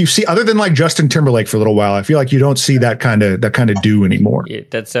feel like you see, other than like Justin Timberlake for a little while, I feel like you don't see that kind of do anymore. Yeah,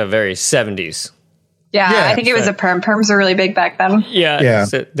 that's a very 70s. Yeah, I think it was a perm. Perms were really big back then. Yeah.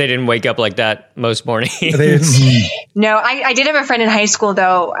 So they didn't wake up like that most mornings. No, I did have a friend in high school,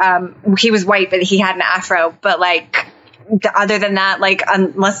 though. He was white, but he had an afro. But, like, other than that, like,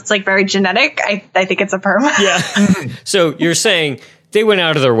 unless it's, like, very genetic, I think it's a perm. Yeah. So you're saying they went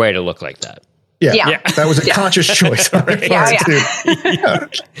out of their way to look like that. Yeah. That was a conscious choice. Yeah.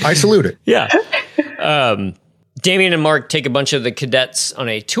 I salute it. Yeah. Damien and Mark take a bunch of the cadets on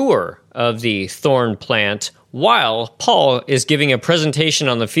a tour of the Thorn plant while Paul is giving a presentation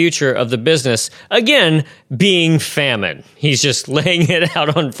on the future of the business, again, being famine. He's just laying it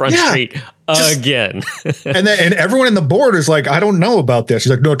out on Front Street again. and everyone in the board is like, I don't know about this.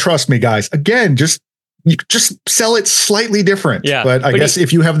 He's like, no, trust me, guys. Again, just sell it slightly different. Yeah. But I guess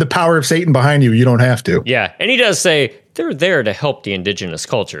if you have the power of Satan behind you, you don't have to. Yeah. And he does say they're there to help the indigenous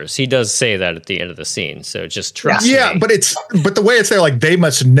cultures. He does say that at the end of the scene. So just trust me. Yeah, but the way it's there, like they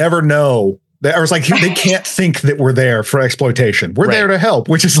must never know that, or it's like they can't think that we're there for exploitation. We're there to help,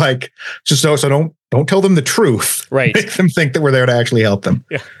 which is like just so don't tell them the truth. Right. Make them think that we're there to actually help them.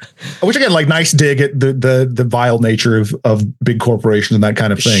 Yeah. Which again, like nice dig at the vile nature of big corporations and that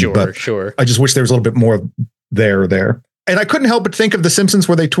kind of thing. Sure. I just wish there was a little bit more there. And I couldn't help but think of The Simpsons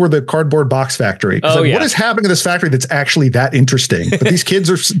where they tour the cardboard box factory. What is happening to this factory that's actually that interesting? But these kids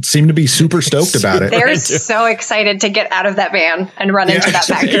seem to be super stoked about it. They're so excited to get out of that van and run into that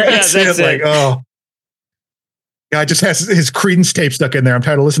factory. That's like, oh. Guy just has his Creedence tape stuck in there. I'm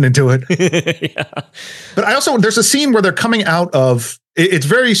tired of listening to it. But there's a scene where they're coming out of, it's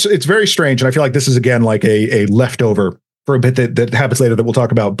very strange. And I feel like this is again, like a leftover for a bit that happens later that we'll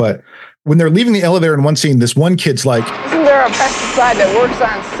talk about. But when they're leaving the elevator in one scene, this one kid's like, isn't there a pesticide that works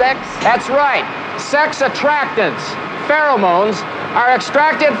on sex? That's right. Sex attractants. Pheromones are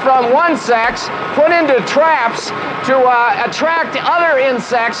extracted from one sex, put into traps to attract other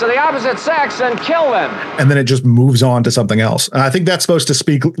insects of the opposite sex and kill them. And then it just moves on to something else. And I think that's supposed to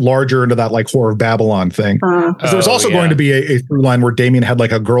speak larger into that like Whore of Babylon thing. There was also going to be a through line where Damien had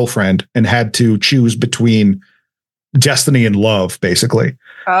like a girlfriend and had to choose between destiny and love, basically.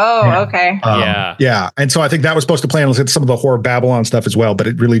 Oh, okay. Yeah. And so I think that was supposed to play on some of the Whore of Babylon stuff as well, but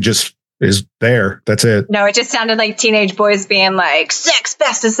it really just is there. That's it. No, it just sounded like teenage boys being like, sex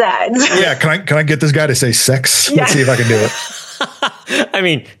pesticides. Yeah. Can I get this guy to say sex? Yeah. Let's see if I can do it. I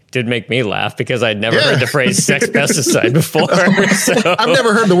mean, did make me laugh because I'd never heard the phrase sex pesticide before. So. I've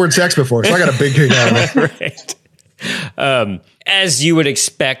never heard the word sex before, so I got a big kick out of it. Right. As you would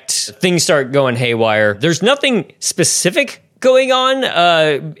expect, things start going haywire. There's nothing specific going on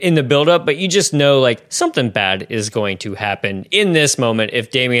in the buildup, but you just know like something bad is going to happen in this moment if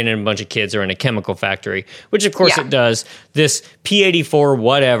Damien and a bunch of kids are in a chemical factory, which of course it does. This P-84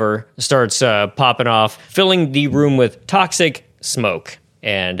 whatever starts popping off, filling the room with toxic smoke.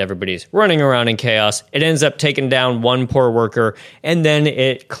 And everybody's running around in chaos. It ends up taking down one poor worker, and then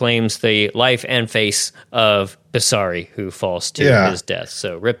it claims the life and face of Basari, who falls to his death.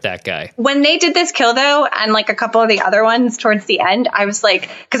 So rip that guy. When they did this kill, though, and like a couple of the other ones towards the end, I was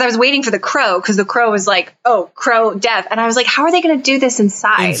like, because I was waiting for the crow, because the crow was like, oh, crow death. And I was like, how are they going to do this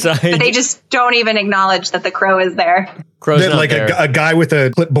inside? But they just don't even acknowledge that the crow is there. Crow's not like there. A guy with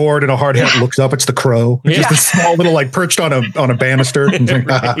a clipboard and a hard hat looks up. It's the crow. It's just a small little like perched on a banister.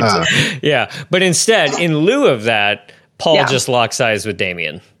 Yeah, but instead, in lieu of that, Paul just locks eyes with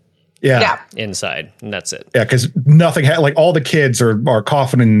Damien. Inside, and that's it. Yeah, because nothing like all the kids are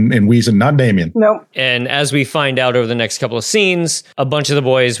coughing and wheezing, not Damien. Nope. And as we find out over the next couple of scenes, a bunch of the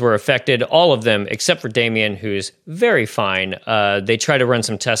boys were affected, all of them except for Damien, who's very fine. They try to run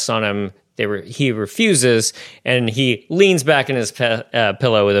some tests on him. He refuses, and he leans back in his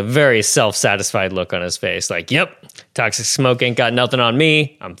pillow with a very self-satisfied look on his face. Like, yep, toxic smoke ain't got nothing on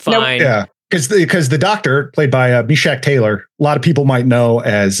me. I'm fine. Nope. Yeah. Because the doctor, played by Meshach Taylor, a lot of people might know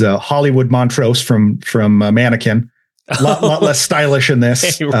as Hollywood Montrose from Mannequin. A lot less stylish in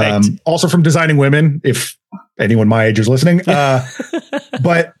this. Right. Also from Designing Women, if anyone my age is listening.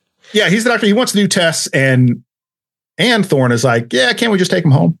 But yeah, he's the doctor. He wants to do tests, and Thorne is like, yeah, can't we just take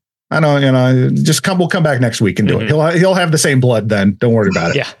him home? I know, we'll come back next week and do it. He'll have the same blood then. Don't worry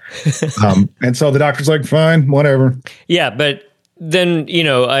about it. Yeah. And so the doctor's like, fine, whatever. Yeah, but then, you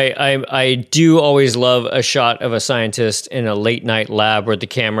know, I do always love a shot of a scientist in a late night lab where the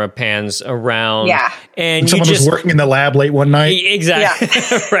camera pans around. Yeah. And someone was working in the lab late one night. Exactly.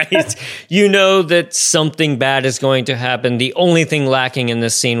 Yeah. Right. You know that something bad is going to happen. The only thing lacking in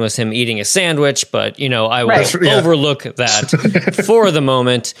this scene was him eating a sandwich, but, you know, I will overlook that for the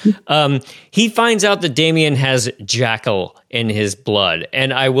moment. He finds out that Damien has jackal in his blood.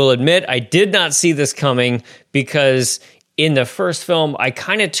 And I will admit, I did not see this coming because in the first film, I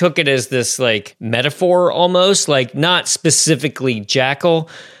kind of took it as this like metaphor almost, like not specifically jackal.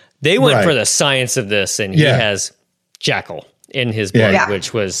 They went for the science of this, and he has jackal in his blood,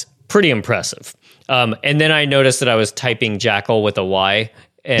 which was pretty impressive. And then I noticed that I was typing jackal with a Y,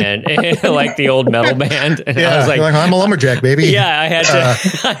 and like the old metal band. And I was like, I'm a lumberjack, baby. Yeah,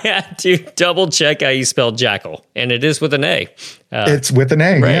 I had to double check how you spelled jackal, and it is with an A. It's with an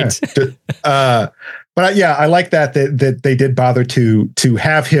A, right? Yeah. But I like that they did bother to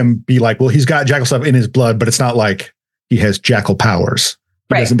have him be like, well, he's got jackal stuff in his blood, but it's not like he has jackal powers.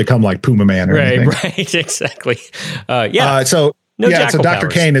 He doesn't become like Puma Man or anything. Right, exactly. So Dr.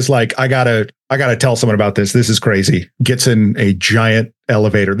 Kane is like, I gotta tell someone about this. This is crazy. Gets in a giant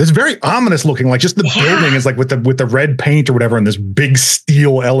elevator. This very ominous looking, like just the building is like with the red paint or whatever, and this big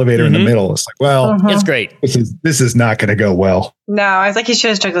steel elevator in the middle. It's like, well, it's great. This is not going to go well. No, I was like, you should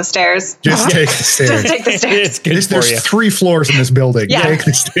have took the stairs. Just take the stairs. Just take the stairs. It's good for you. There's 3 floors in this building. Yeah. Take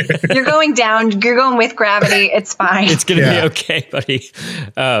the stairs. You're going down. You're going with gravity. It's fine. It's going to be okay, buddy.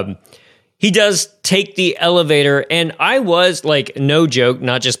 He does take the elevator, and I was like, no joke,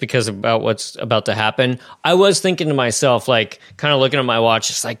 not just because about what's about to happen. I was thinking to myself, like, kind of looking at my watch,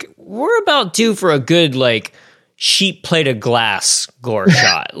 it's like, we're about due for a good, like, sheet plate of glass gore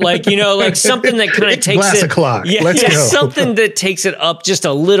shot. Like, you know, like something that kind of takes glass it. O'clock. Let's go. Something that takes it up just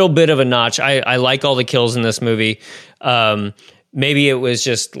a little bit of a notch. I like all the kills in this movie. Maybe it was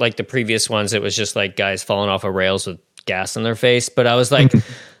just like the previous ones. It was just like guys falling off of rails with gas in their face. But I was like,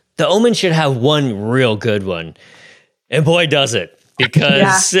 The Omen should have one real good one. And boy, does it.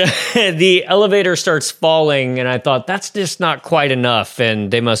 Because the elevator starts falling, and I thought, that's just not quite enough.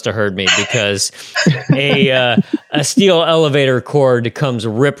 And they must have heard me, because a steel elevator cord comes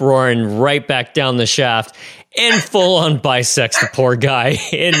rip-roaring right back down the shaft and full-on bisects the poor guy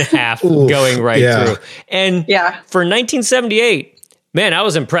in half, going right through. And for 1978, man, I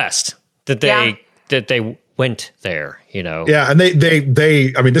was impressed that they went there, you know. Yeah, and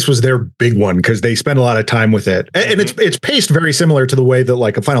they I mean, this was their big one because they spent a lot of time with it. And it's paced very similar to the way that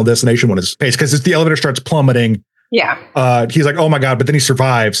like a Final Destination one is paced, because the elevator starts plummeting. Yeah. He's like, oh my God, but then he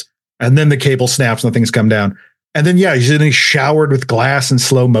survives, and then the cable snaps and the things come down. And then he's showered with glass in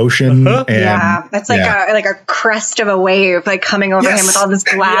slow motion. And, that's like a crest of a wave, like coming over him with all this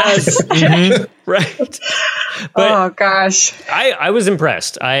glass. Right. But, oh gosh, I was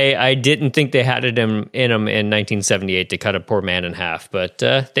impressed. I didn't think they had it in them in 1978 to cut a poor man in half, but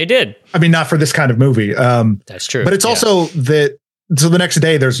they did. I mean, not for this kind of movie. That's true. But it's also that. So the next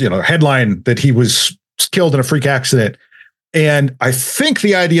day, there's a headline that he was killed in a freak accident. And I think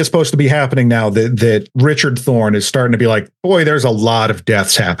the idea is supposed to be happening now that Richard Thorne is starting to be like, boy, there's a lot of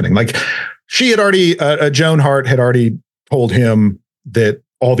deaths happening. Like, she had already, Joan Hart had already told him that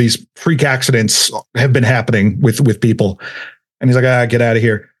all these freak accidents have been happening with people. And he's like, get out of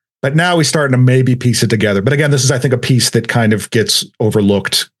here. But now he's starting to maybe piece it together. But again, this is, I think, a piece that kind of gets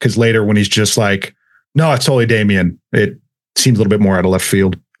overlooked, because later when he's just like, no, it's totally Damien, it seems a little bit more out of left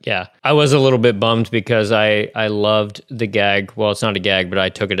field. Yeah, I was a little bit bummed because I loved the gag. Well, it's not a gag, but I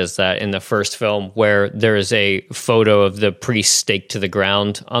took it as that in the first film, where there is a photo of the priest staked to the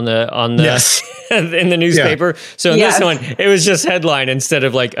ground on the in the newspaper. Yeah. So in this one, it was just headline instead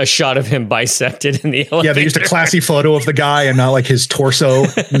of like a shot of him bisected in the elevator. Yeah, they used a classy photo of the guy and not like his torso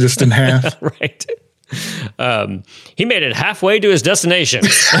just in half. Right. He made it halfway to his destination.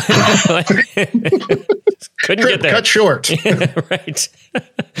 Couldn't get there. Cut short. Right.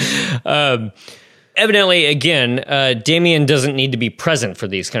 Evidently, again, Damien doesn't need to be present for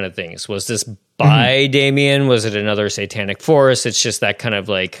these kind of things. Was this by Damien? Was it another satanic force? It's just that kind of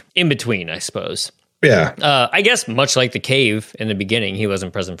like in between, I suppose. Yeah. I guess much like the cave in the beginning, he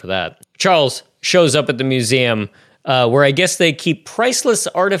wasn't present for that. Charles shows up at the museum, where I guess they keep priceless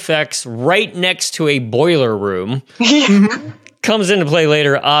artifacts right next to a boiler room. Comes into play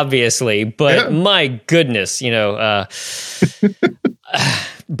later, obviously, but my goodness, budget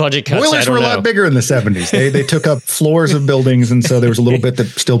cuts. Boilers were a lot bigger in the 70s. They took up floors of buildings, and so there was a little bit that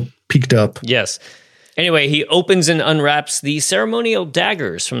still peaked up. Yes. Anyway, he opens and unwraps the ceremonial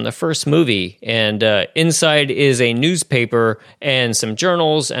daggers from the first movie, and inside is a newspaper and some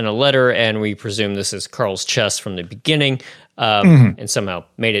journals and a letter, and we presume this is Carl's chest from the beginning, and somehow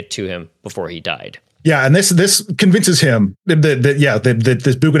made it to him before he died. Yeah, and this convinces him that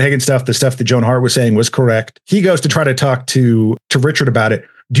this Bugenhagen stuff, the stuff that Joan Hart was saying was correct. He goes to try to talk to Richard about it.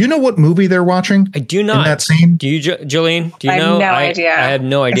 Do you know what movie they're watching? I do not. In that scene? Do you, Jolene? Do you know? I have no idea. I have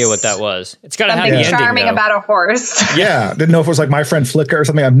no idea what that was. It's got a happy ending, charming though. about a horse. Yeah, didn't know if it was like My Friend Flicka or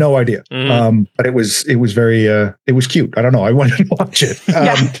something. I have no idea. But it was very it was cute. I don't know. I wanted to watch it.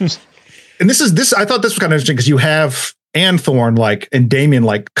 And this I thought this was kind of interesting because you have Anne Thorne and Damien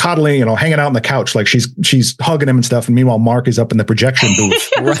coddling, hanging out on the couch, like she's hugging him and stuff. And meanwhile, Mark is up in the projection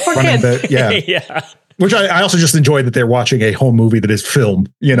booth. Yeah. Which I also just enjoy that they're watching a home movie that is film.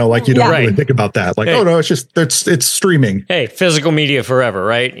 You don't really think about that. Oh no, it's streaming. Hey, physical media forever,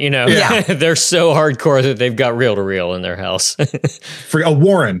 right? They're so hardcore that they've got reel to reel in their house.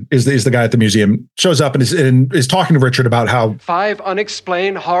 Warren is the guy at the museum, shows up and is talking to Richard about how 5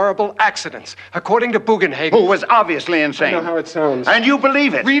 unexplained horrible accidents, according to Bugenhagen. Who was obviously insane. I know how it sounds. And you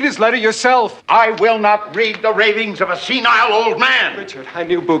believe it. Read his letter yourself. I will not read the ravings of a senile old man. Richard, I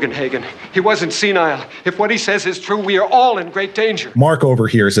knew Bugenhagen. He wasn't senile. If what he says is true, we are all in great danger. Mark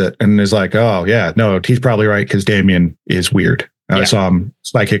overhears it and is like, oh, yeah, no, he's probably right because Damien is weird. I saw him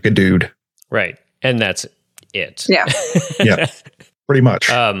kick a dude. Right. And that's it. Yeah. Yeah, pretty much.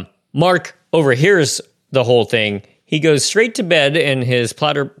 Mark overhears the whole thing. He goes straight to bed in his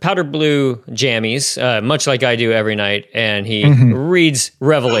powder blue jammies, much like I do every night, and he reads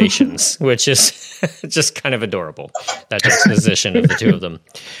Revelations, which is just kind of adorable, that juxtaposition of the two of them.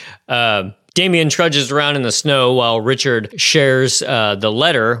 Damien trudges around in the snow while Richard shares the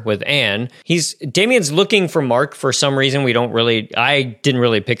letter with Anne. Damien's looking for Mark for some reason. I didn't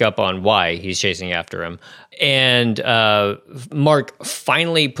really pick up on why he's chasing after him. And Mark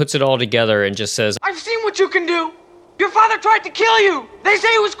finally puts it all together and just says, I've seen what you can do. Your father tried to kill you. They say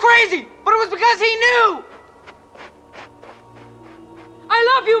it was crazy, but it was because he knew.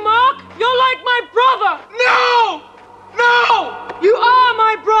 I love you, Mark. You're like my brother. No! You are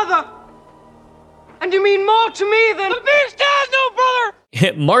my brother. And you mean more to me than... The beast has no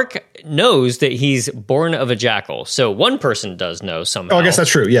brother! Mark knows that he's born of a jackal. So one person does know somehow. Oh, I guess that's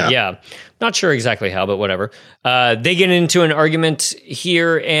true, yeah. Yeah. Not sure exactly how, but whatever. They get into an argument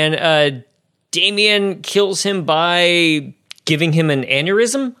here, and Damien kills him by giving him an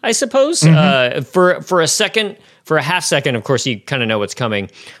aneurysm, I suppose. For a half second, of course, you kind of know what's coming.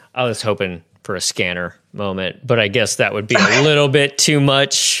 I was hoping for a scanner moment, but I guess that would be a little bit too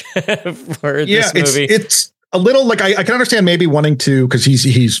much for this movie. It's a little I can understand maybe wanting to, because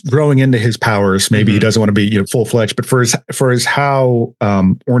he's growing into his powers. Maybe he doesn't want to be full fledged, but for his how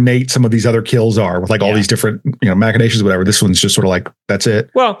ornate some of these other kills are with all these different machinations, whatever. This one's just sort of that's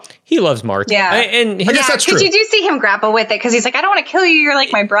it. Well, he loves Mark. Yeah, and I guess that's true. Because you do see him grapple with it because he's like, I don't want to kill you. You're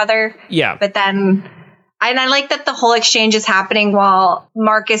like my brother. Yeah, but then. And I like that the whole exchange is happening while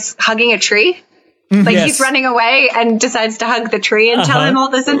Mark is hugging a tree. He's running away and decides to hug the tree and tell him all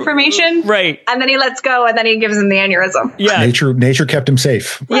this information. Right. And then he lets go and then he gives him the aneurysm. Yeah. Nature kept him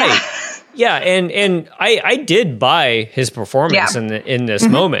safe. Right. Yeah. And I did buy his performance in this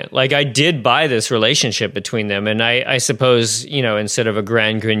moment. I did buy this relationship between them. And I suppose, instead of a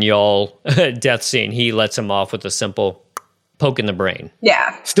grand guignol death scene, he lets him off with a simple poke in the brain.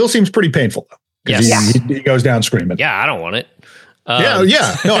 Yeah. Still seems pretty painful though. Yes. He goes down screaming. Yeah, I don't want it.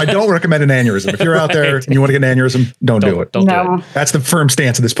 Yeah. No, I don't recommend an aneurysm. If you're out there and you want to get an aneurysm, don't do it. Don't do it. That's the firm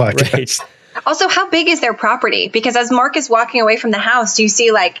stance of this podcast. Right. Also, how big is their property? Because as Mark is walking away from the house, you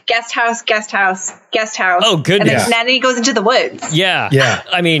see guest house, guest house, guest house. Oh, goodness. And then he goes into the woods. Yeah. Yeah.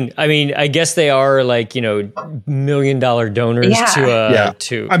 I mean, I guess they are $1 million donors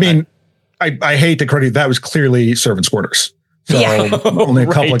to. I mean, I hate to credit, that was clearly servants' quarters. So only a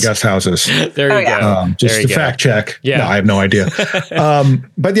couple of guest houses. There you go. Just there you to fact check. Yeah. No, I have no idea.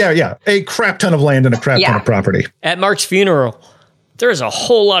 But a crap ton of land and a crap ton of property. At Mark's funeral, there's a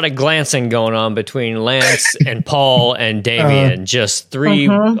whole lot of glancing going on between Lance and Paul and Damien. Just three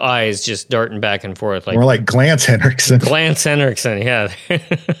eyes just darting back and forth. More like Glance Henriksen. Glance Henriksen,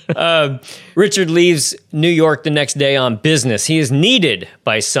 yeah. Richard leaves New York the next day on business. He is needed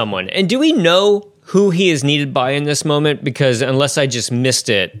by someone. And do we know who he is needed by in this moment? Because unless I just missed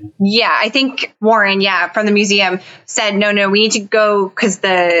it. Yeah, I think Warren, from the museum said, no, we need to go because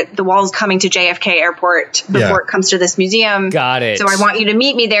the wall's coming to JFK airport before it comes to this museum. Got it. So I want you to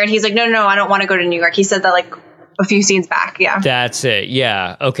meet me there. And he's like, no, I don't want to go to New York. He said that a few scenes back. Yeah. That's it.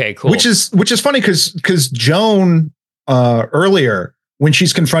 Yeah. Okay, cool. Which is funny because Joan earlier when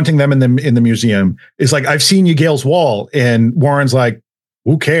she's confronting them in the museum is like, I've seen Ygael's wall. And Warren's like,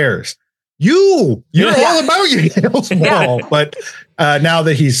 who cares? You're all about Ygael's wall. But now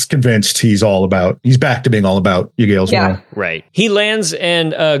that he's convinced, he's back to being all about Ygael's wall. Right. He lands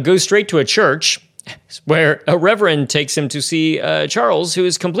and goes straight to a church where a reverend takes him to see Charles, who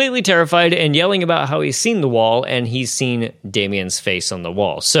is completely terrified and yelling about how he's seen the wall and he's seen Damien's face on the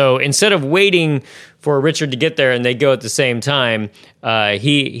wall. So instead of waiting for Richard to get there and they go at the same time,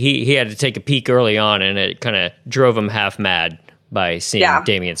 he had to take a peek early on, and it kind of drove him half mad by seeing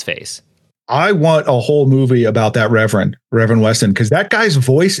Damien's face. I want a whole movie about that Reverend Weston, because that guy's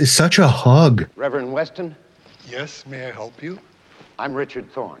voice is such a hug. Reverend Weston? Yes, may I help you? I'm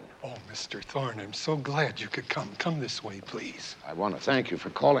Richard Thorne. Oh, Mr. Thorne, I'm so glad you could come. Come this way, please. I want to thank you for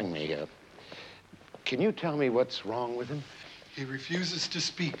calling me. Can you tell me what's wrong with him? He refuses to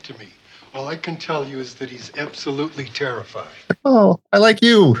speak to me. All I can tell you is that he's absolutely terrified. Oh, I like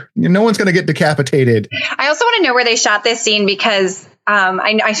you. No one's going to get decapitated. I also want to know where they shot this scene, because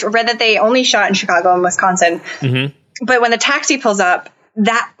I read that they only shot in Chicago and Wisconsin. Mm-hmm. But when the taxi pulls up,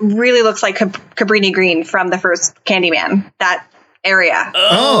 that really looks like Cabrini Green from the first Candyman, that area.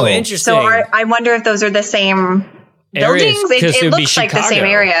 Oh, interesting. So I wonder if those are the same buildings. It looks like the same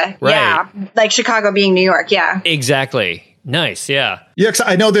area. Right. Yeah. Like Chicago being New York. Yeah. Exactly. Nice. Yeah. Yeah. Cause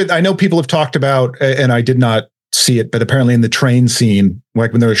I know people have talked about, and I did not see it, but apparently in the train scene,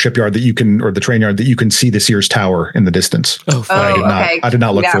 like when they're at a shipyard or the train yard, that you can see the Sears Tower in the distance. Oh, I did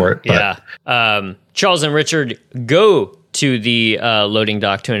not look for it. But. Yeah. Charles and Richard go to the loading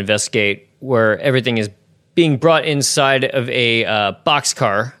dock to investigate, where everything is being brought inside of a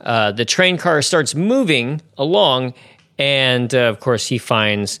boxcar. The train car starts moving along, and of course he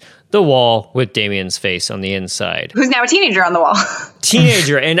finds the wall with Damien's face on the inside. Who's now a teenager on the wall.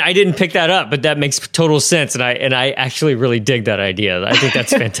 Teenager, and I didn't pick that up, but that makes total sense, and I actually really dig that idea. I think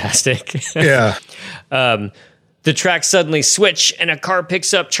that's fantastic. Yeah. The tracks suddenly switch, and a car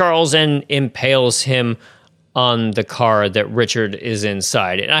picks up Charles and impales him on the car that Richard is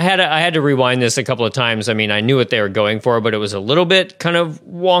inside. And I had to rewind this a couple of times. I mean, I knew what they were going for, but it was a little bit kind of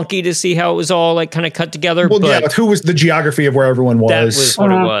wonky to see how it was all like kind of cut together. Well, but who was the geography of where everyone was? That was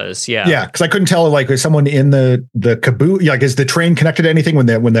what it was. Yeah. Yeah. Cause I couldn't tell, like, is someone in the caboose? Like, is the train connected to anything when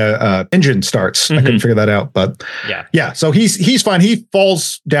the engine starts? Mm-hmm. I couldn't figure that out, but yeah. So he's fine. He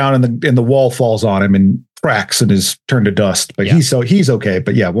falls down and the wall falls on him and cracks and is turned to dust, but he's okay.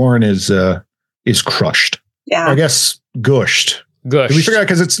 But yeah, Warren is crushed. Yeah. I guess gushed. Gushed. Did we figure out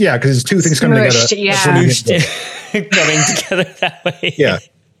because it's two things coming together. Yeah. Coming together that way. Yeah.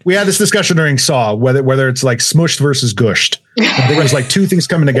 We had this discussion during Saw, whether it's like smushed versus gushed. I think it was like two things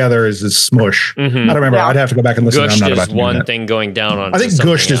coming together is smush. Mm-hmm. I don't remember. Yeah. I'd have to go back and listen. Gushed I'm not about is one thing going down on. I think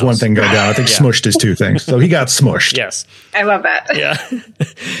gushed is one thing going down. I think smushed is two things. So he got smushed. Yes. I love that. Yeah.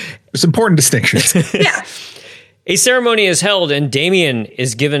 It's important distinctions. Yeah. A ceremony is held, and Damien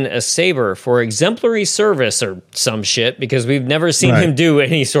is given a saber for exemplary service or some shit, because we've never seen him do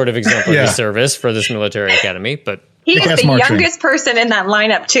any sort of exemplary service for this military academy. But he is the youngest person in that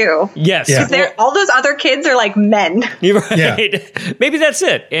lineup, too. Yes. Because all those other kids are like men. Right. Yeah. Maybe that's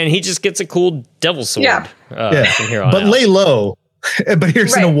it. And he just gets a cool devil sword from here on out. Lay low. But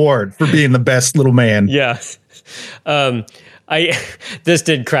here's an award for being the best little man. Yeah. This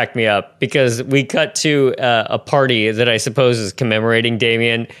did crack me up, because we cut to a party that I suppose is commemorating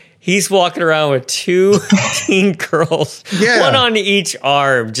Damien. He's walking around with two teen girls, one on each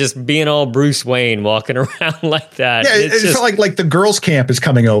arm, just being all Bruce Wayne, walking around like that. Yeah, it's just like the girls' camp is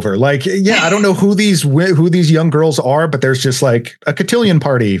coming over. Like, I don't know who these young girls are, but there's just like a cotillion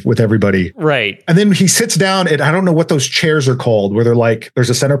party with everybody. Right. And then he sits down, and I don't know what those chairs are called, where they're like, there's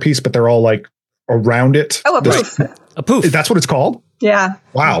a centerpiece, but they're all like around it. Oh, a poof. A poof. That's what it's called? Yeah.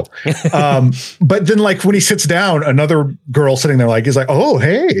 Wow. But then, like, when he sits down, another girl sitting there is like, oh,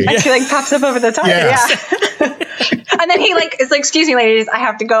 hey. And she like pops up over the top. Yeah. And then he is like, excuse me, ladies, I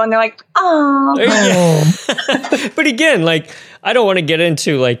have to go. And they're like, oh. But again, like, I don't want to get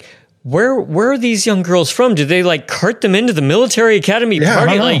into like, where are these young girls from? Do they like cart them into the military academy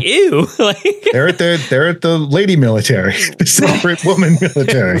party? Like, ew. Like, they're at the lady military, the separate woman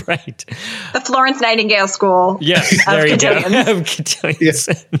military. Right. The Florence Nightingale School. Yes, there you go. Of cotillions.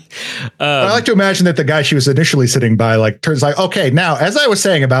 Yes. I like to imagine that the guy she was initially sitting by turns like, okay, now, as I was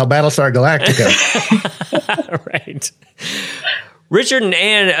saying about Battlestar Galactica. Right. Richard and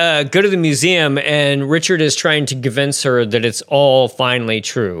Anne go to the museum, and Richard is trying to convince her that it's all finally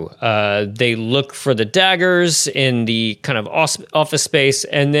true. They look for the daggers in the kind of office space,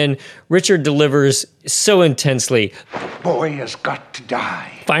 and then Richard delivers so intensely. The boy has got to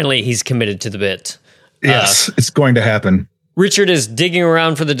die. Finally, he's committed to the bit. Yes, it's going to happen. Richard is digging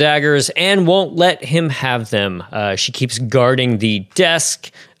around for the daggers and won't let him have them. She keeps guarding the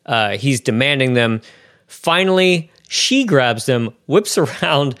desk. He's demanding them. Finally, she grabs them, whips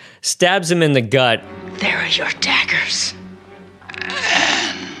around, stabs him in the gut. There are your daggers.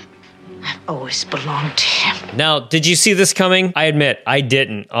 I've always belonged to him. Now, did you see this coming? I admit, I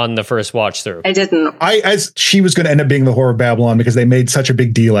didn't on the first watch through. I didn't. As she was going to end up being the Whore of Babylon because they made such a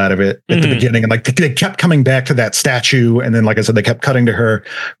big deal out of it at the beginning. And like they kept coming back to that statue. And then, like I said, they kept cutting to her.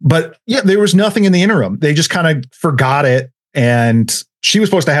 But yeah, there was nothing in the interim. They just kind of forgot it. And she was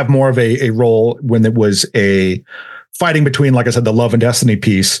supposed to have more of a role when it was a fighting between, like I said, the love and destiny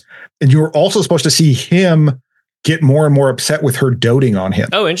piece. And you were also supposed to see him get more and more upset with her doting on him.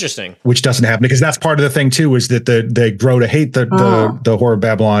 Oh, interesting. Which doesn't happen because that's part of the thing too, is that they grow to hate the Whore of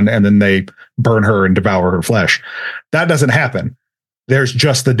Babylon and then they burn her and devour her flesh. That doesn't happen. There's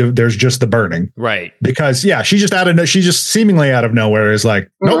just the burning. Right. Because yeah, she's just seemingly out of nowhere is like,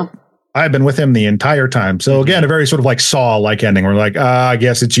 nope, I've been with him the entire time. So again, a very sort of like Saw-like ending. We're like, I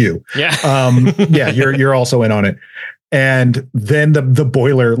guess it's you. Yeah. Yeah, you're also in on it. And then the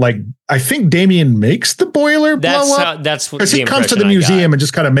boiler, like I think Damien makes the boiler blow up. That's what because he comes to the museum and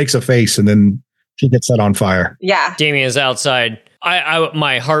just kind of makes a face, and then she gets set on fire. Yeah, Damien is outside.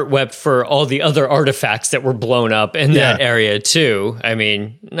 My heart wept for all the other artifacts that were blown up in that area too. I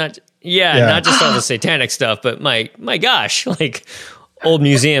mean, not just all the satanic stuff, but my gosh, like old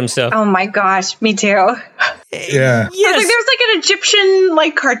museum stuff. Oh my gosh, me too. Yeah. Yes. Like, there's like an Egyptian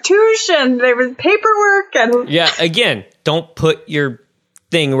like cartouche and there was paperwork and again, don't put your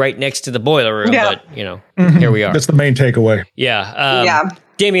thing right next to the boiler room, but here we are. That's the main takeaway.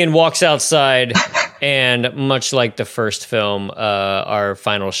 Damien walks outside and much like the first film, our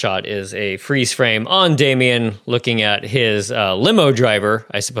final shot is a freeze frame on Damien looking at his limo driver,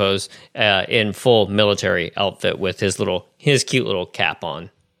 I suppose, in full military outfit with his cute little cap on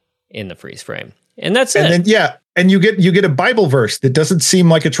in the freeze frame. And that's it. And then, and you get a Bible verse that doesn't seem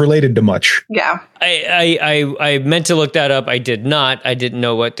like it's related to much. Yeah. I meant to look that up. I did not. I didn't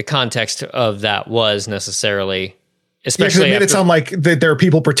know what the context of that was necessarily. Especially it made it sound like that there are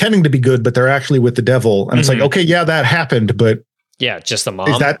people pretending to be good, but they're actually with the devil. And it's like, okay, yeah, that happened, but just the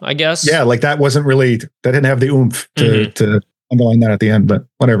mom, I guess. Yeah, like that wasn't really, that didn't have the oomph to underline that at the end, but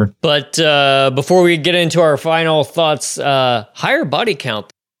whatever. But before we get into our final thoughts, higher body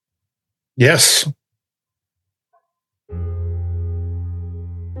count. Yes.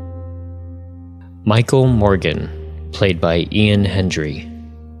 Michael Morgan, played by Ian Hendry,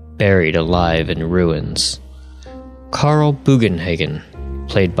 buried alive in ruins. Carl Bugenhagen,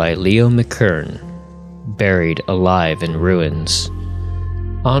 played by Leo McKern, buried alive in ruins.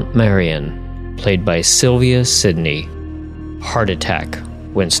 Aunt Marion, played by Sylvia Sidney, heart attack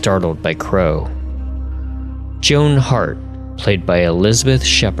when startled by crow. Joan Hart, played by Elizabeth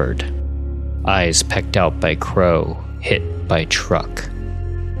Shepard, eyes pecked out by crow, hit by truck.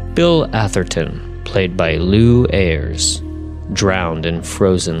 Bill Atherton, played by Lou Ayres, drowned in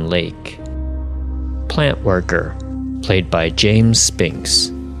frozen lake. Plant worker, played by James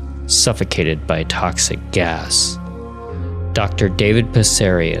Spinks, suffocated by toxic gas. Dr. David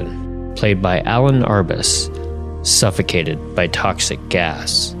Passerian, played by Alan Arbus, suffocated by toxic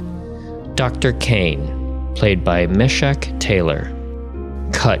gas. Dr. Kane, played by Meshach Taylor,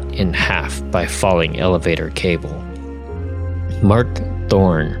 cut in half by falling elevator cable. Mark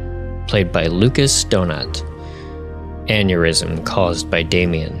Thorne, played by Lucas Donat, aneurysm caused by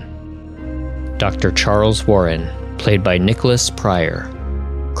Damien. Dr. Charles Warren, played by Nicholas Pryor,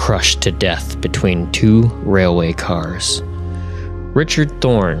 crushed to death between two railway cars. Richard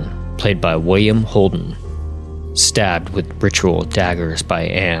Thorne, played by William Holden, stabbed with ritual daggers by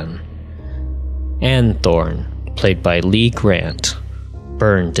Anne. Anne Thorne, played by Lee Grant,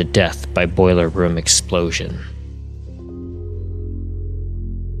 burned to death by boiler room explosion.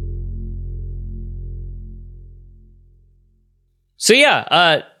 So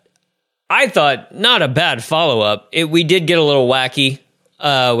I thought not a bad follow-up. We did get a little wacky,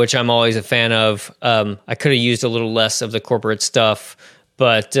 which I'm always a fan of. I could have used a little less of the corporate stuff,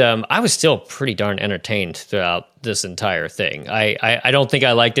 but I was still pretty darn entertained throughout this entire thing. I don't think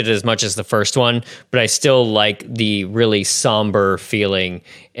I liked it as much as the first one, but I still like the really somber feeling.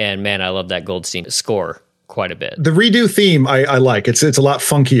 And man, I love that Goldstein score quite a bit. The redo theme I like. It's a lot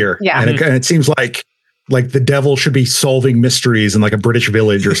funkier. Yeah. And it seems like the devil should be solving mysteries in like a British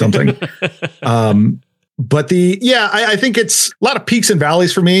village or something. But I think it's a lot of peaks and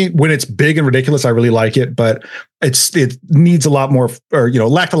valleys for me. When it's big and ridiculous, I really like it, but it needs a lot more, or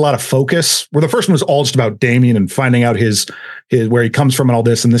lacked a lot of focus. Where the first one was all just about Damien and finding out his where he comes from and all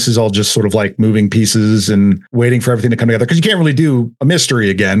this. And this is all just sort of like moving pieces and waiting for everything to come together. Because you can't really do a mystery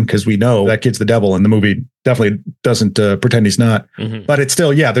again, because we know that kid's the devil, and the movie definitely doesn't pretend he's not. Mm-hmm. But it's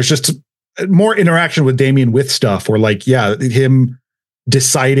still, there's just more interaction with Damien with stuff, or like, him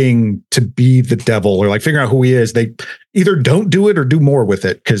deciding to be the devil, or like figuring out who he is. They either don't do it or do more with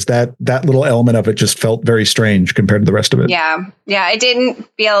it, because that little element of it just felt very strange compared to the rest of it. Yeah. It didn't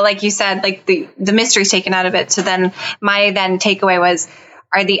feel, like you said, like the mystery's taken out of it. So then my takeaway was,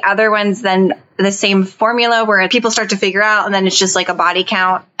 are the other ones then the same formula where people start to figure out, and then it's just like a body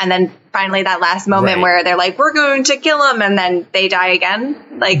count, and then finally that last moment where they're like, we're going to kill him, and then they die again?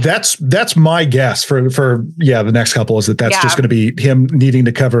 Like that's my guess for the next couple, is that's just going to be him needing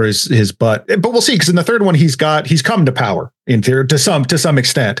to cover his butt. But we'll see, because in the third one he's come to power in theory to some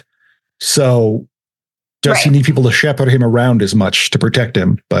extent. So does he need people to shepherd him around as much to protect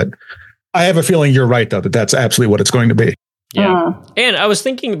him? But I have a feeling you're right, though, that's absolutely what it's going to be. Yeah. And I was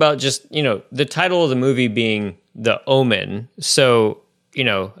thinking about just, the title of the movie being The Omen. So,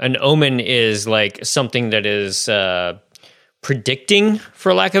 an omen is like something that is predicting,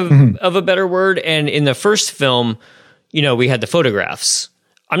 for lack of a better word. And in the first film, we had the photographs.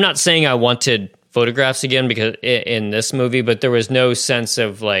 I'm not saying I wanted photographs again because in this movie, but there was no sense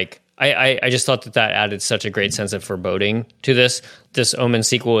of like, I just thought that added such a great sense of foreboding to this. This Omen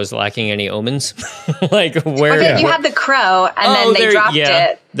sequel is lacking any omens. Like where you had the crow, and then they dropped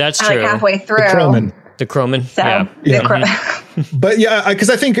it. That's true. Like halfway through. The Crowman. So, But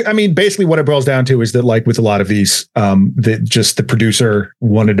because I think, basically what it boils down to is that, like with a lot of these, that the producer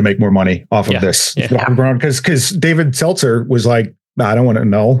wanted to make more money off of this. Because David Seltzer was like, I don't want to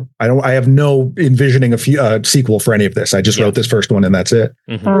know. I have no envisioning a sequel for any of this. I just wrote this first one and that's it.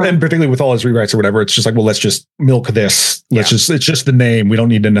 Mm-hmm. And particularly with all his rewrites or whatever, it's just like, well, let's just milk this. It's just the name. We don't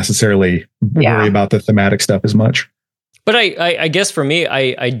need to necessarily worry about the thematic stuff as much. But I guess for me,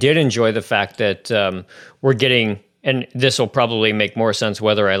 I did enjoy the fact that we're getting, and this will probably make more sense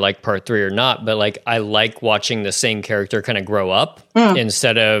whether I like part 3 or not, but like I like watching the same character kind of grow up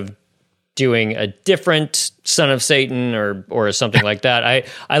instead of doing a different son of Satan or something like that.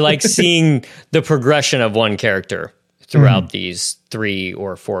 I like seeing the progression of one character throughout these 3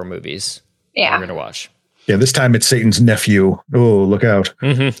 or 4 movies we're going to watch. Yeah, this time it's Satan's nephew. Oh, look out.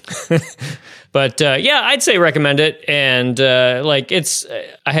 Mm-hmm. But I'd say recommend it. And I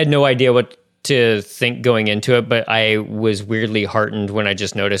had no idea what to think going into it, but I was weirdly heartened when I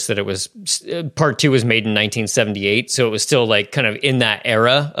just noticed that it was part 2 was made in 1978. So it was still like kind of in that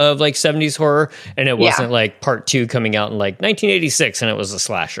era of like 70s horror. And it wasn't like part 2 coming out in like 1986 and it was a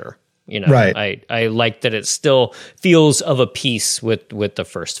slasher. Right. I like that it still feels of a piece with the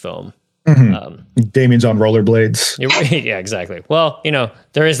first film. Mm-hmm. Damien's on rollerblades. Yeah, exactly. Well,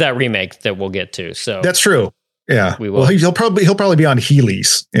 there is that remake that we'll get to. So that's true. Yeah. We will. Well, he'll probably be on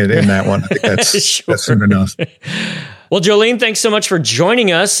Heelys in that one. I think that's that's soon enough. Well, Jolene, thanks so much for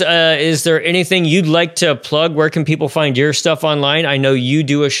joining us. Is there anything you'd like to plug? Where can people find your stuff online? I know you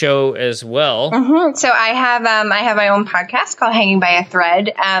do a show as well. Mm-hmm. So I have my own podcast called Hanging by a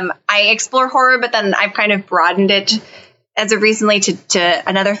Thread. I explore horror, but then I've kind of broadened it as of recently to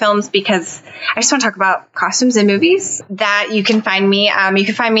another films, because I just want to talk about costumes in movies. That you can find me. You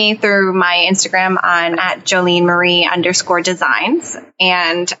can find me through my Instagram at JoleneMarie_designs.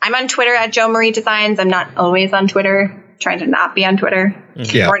 And I'm on Twitter at Jo Marie Designs. I'm not always on Twitter. Trying to not be on Twitter.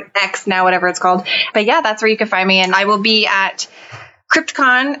 Or X now, whatever it's called. But yeah, that's where you can find me. And I will be at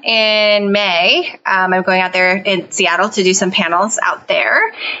CryptCon in May. I'm going out there in Seattle to do some panels out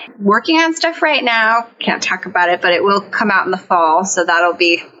there. Working on stuff right now. Can't talk about it, but it will come out in the fall. So that'll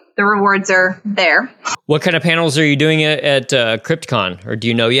be, the rewards are there. What kind of panels are you doing at CryptCon, or do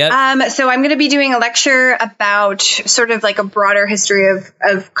you know yet? So I'm going to be doing a lecture about sort of like a broader history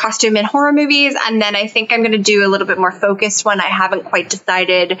of costume in horror movies. And then I think I'm going to do a little bit more focused one. I haven't quite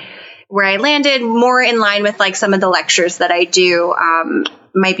decided where I landed, more in line with like some of the lectures that I do.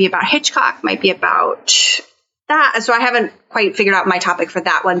 Might be about Hitchcock, might be about that. So I haven't quite figured out my topic for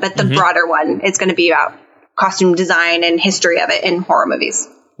that one, but the broader one is going to be about costume design and history of it in horror movies.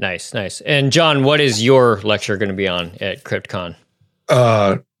 Nice. And John, what is your lecture going to be on at CryptCon?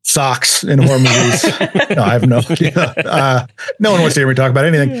 Socks in horror movies. No, I have no idea. No one wants to hear me talk about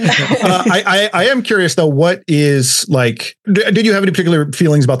anything. I am curious though, what is like, did you have any particular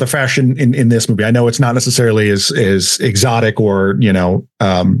feelings about the fashion in this movie? I know it's not necessarily as exotic or,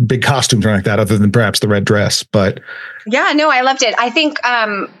 big costumes or anything like that, other than perhaps the red dress, but. Yeah, no, I loved it. I think,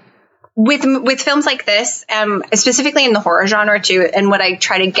 with films like this, specifically in the horror genre too, and what I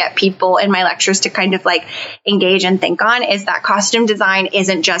try to get people in my lectures to kind of like engage and think on is that costume design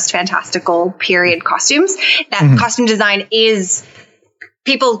isn't just fantastical period costumes. That costume design is,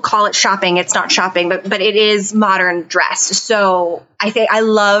 people call it shopping. It's not shopping, but it is modern dress. So I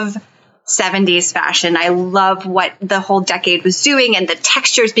love 70s fashion. I love what the whole decade was doing and the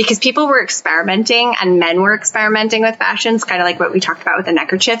textures, because people were experimenting and men were experimenting with fashions, kind of like what we talked about with the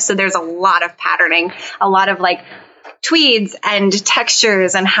neckerchief. So there's a lot of patterning, a lot of like tweeds and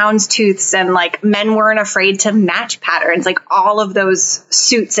textures and houndstooths, and like men weren't afraid to match patterns. Like all of those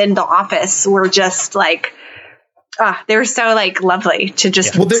suits in the office were just like, they were so like lovely to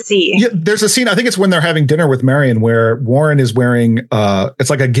just see. Yeah, there's a scene, I think it's when they're having dinner with Marion, where Warren is wearing it's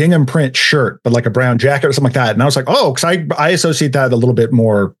like a gingham print shirt, but like a brown jacket or something like that. And I was like, oh, because I associate that a little bit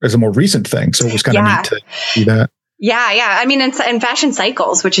more as a more recent thing. So it was kind of neat to see that. Yeah. I mean, in fashion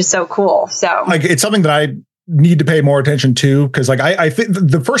cycles, which is so cool. So like it's something that I need to pay more attention to, because like I think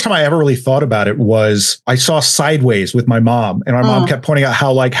the first time I ever really thought about it was I saw Sideways with my mom, and my mom kept pointing out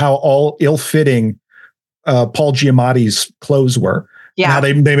how all ill-fitting Paul Giamatti's clothes were. Yeah. And how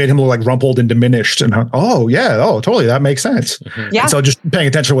they made him look like rumpled and diminished. And totally. That makes sense. Mm-hmm. Yeah. And so just paying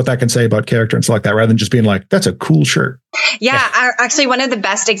attention to what that can say about character and stuff like that, rather than just being like, that's a cool shirt. Yeah. Actually, one of the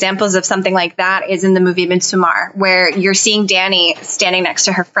best examples of something like that is in the movie Midsommar, where you're seeing Danny standing next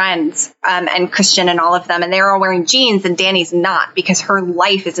to her friends and Christian and all of them. And they're all wearing jeans and Danny's not, because her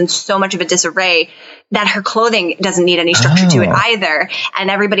life is in so much of a disarray that her clothing doesn't need any structure to it either. And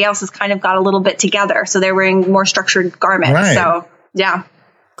everybody else has kind of got a little bit together. So they're wearing more structured garments. Right. So yeah.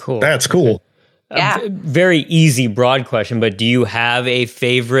 Cool. That's cool. Yeah. Very easy, broad question, but do you have a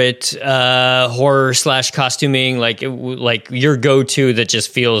favorite horror / costuming, like your go-to that just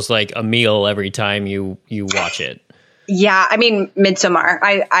feels like a meal every time you watch it? Yeah, I mean, Midsommar.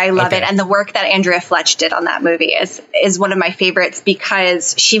 I love it. And the work that Andrea Fletch did on that movie is one of my favorites,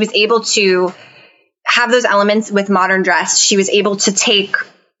 because she was able to have those elements with modern dress. She was able to take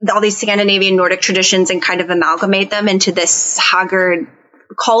all these Scandinavian Nordic traditions and kind of amalgamate them into this haggard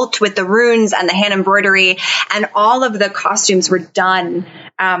cult with the runes and the hand embroidery, and all of the costumes were done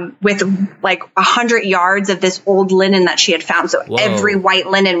with like 100 yards of this old linen that she had found. So every white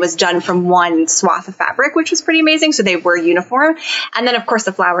linen was done from one swath of fabric, which was pretty amazing. So they were uniform. And then of course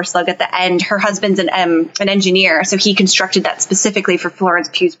the flower slug at the end, her husband's an engineer. So he constructed that specifically for Florence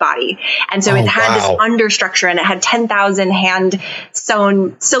Pugh's body. And so it had this understructure, and it had 10,000 hand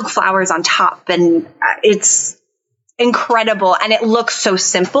sewn silk flowers on top. And it's incredible, and it looks so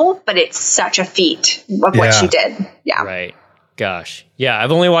simple, but it's such a feat of what she did. Yeah. Right. Gosh. Yeah,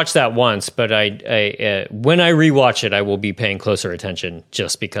 I've only watched that once, but I when I rewatch it, I will be paying closer attention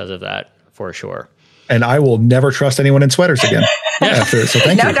just because of that, for sure. And I will never trust anyone in sweaters again. After, so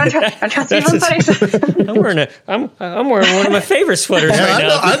thank you. Don't trust people in sweaters. I'm wearing one of my favorite sweaters right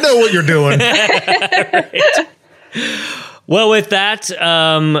now. I know what you're doing. Right. Well, with that,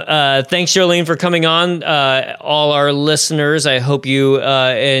 thanks, Jolene, for coming on. All our listeners, I hope you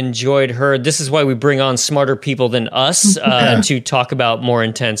enjoyed her. This is why we bring on smarter people than us to talk about more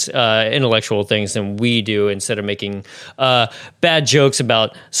intense intellectual things than we do, instead of making bad jokes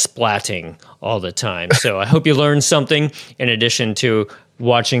about splatting all the time. So I hope you learned something, in addition to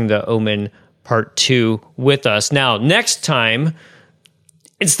watching the Omen Part 2 with us. Now, next time,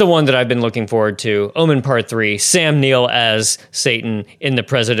 it's the one that I've been looking forward to. Omen Part 3, Sam Neill as Satan in the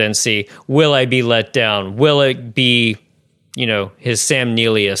presidency. Will I be let down? Will it be, his Sam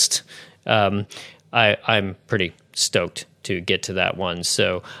Neilliest? I'm pretty stoked to get to that one.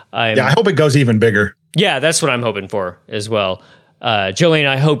 So I hope it goes even bigger. Yeah, that's what I'm hoping for as well. Jolene,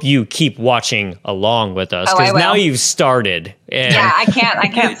 I hope you keep watching along with us, because now you've started. And I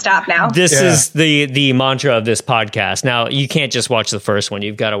can't stop now. This is the mantra of this podcast. Now, you can't just watch the first one.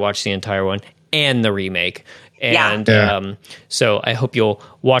 You've got to watch the entire one and the remake. And so I hope you'll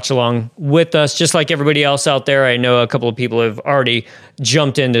watch along with us, just like everybody else out there. I know a couple of people have already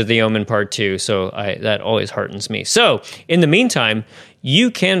jumped into the Omen Part 2, so that always heartens me. So in the meantime, you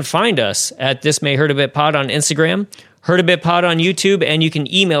can find us at This May Hurt a Bit Pod on Instagram, Hurt a Bit Pod on YouTube, and you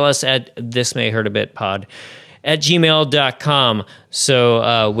can email us at thismayhurtabitpod@gmail.com.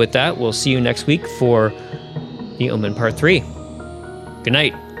 So with that, we'll see you next week for the Omen Part 3. Good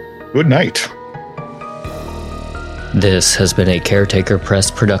night. Good night. This has been a Caretaker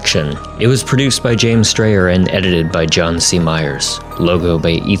Press production. It was produced by James Strayer and edited by John C. Myers. Logo by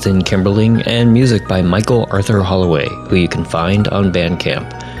Ethan Kimberling, and music by Michael Arthur Holloway, who you can find on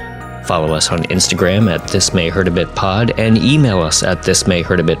Bandcamp. Follow us on Instagram at thismayhurtabitpod, and email us at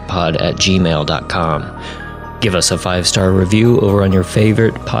thismayhurtabitpod@gmail.com. Give us a 5-star review over on your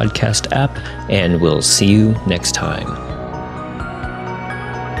favorite podcast app, and we'll see you next time.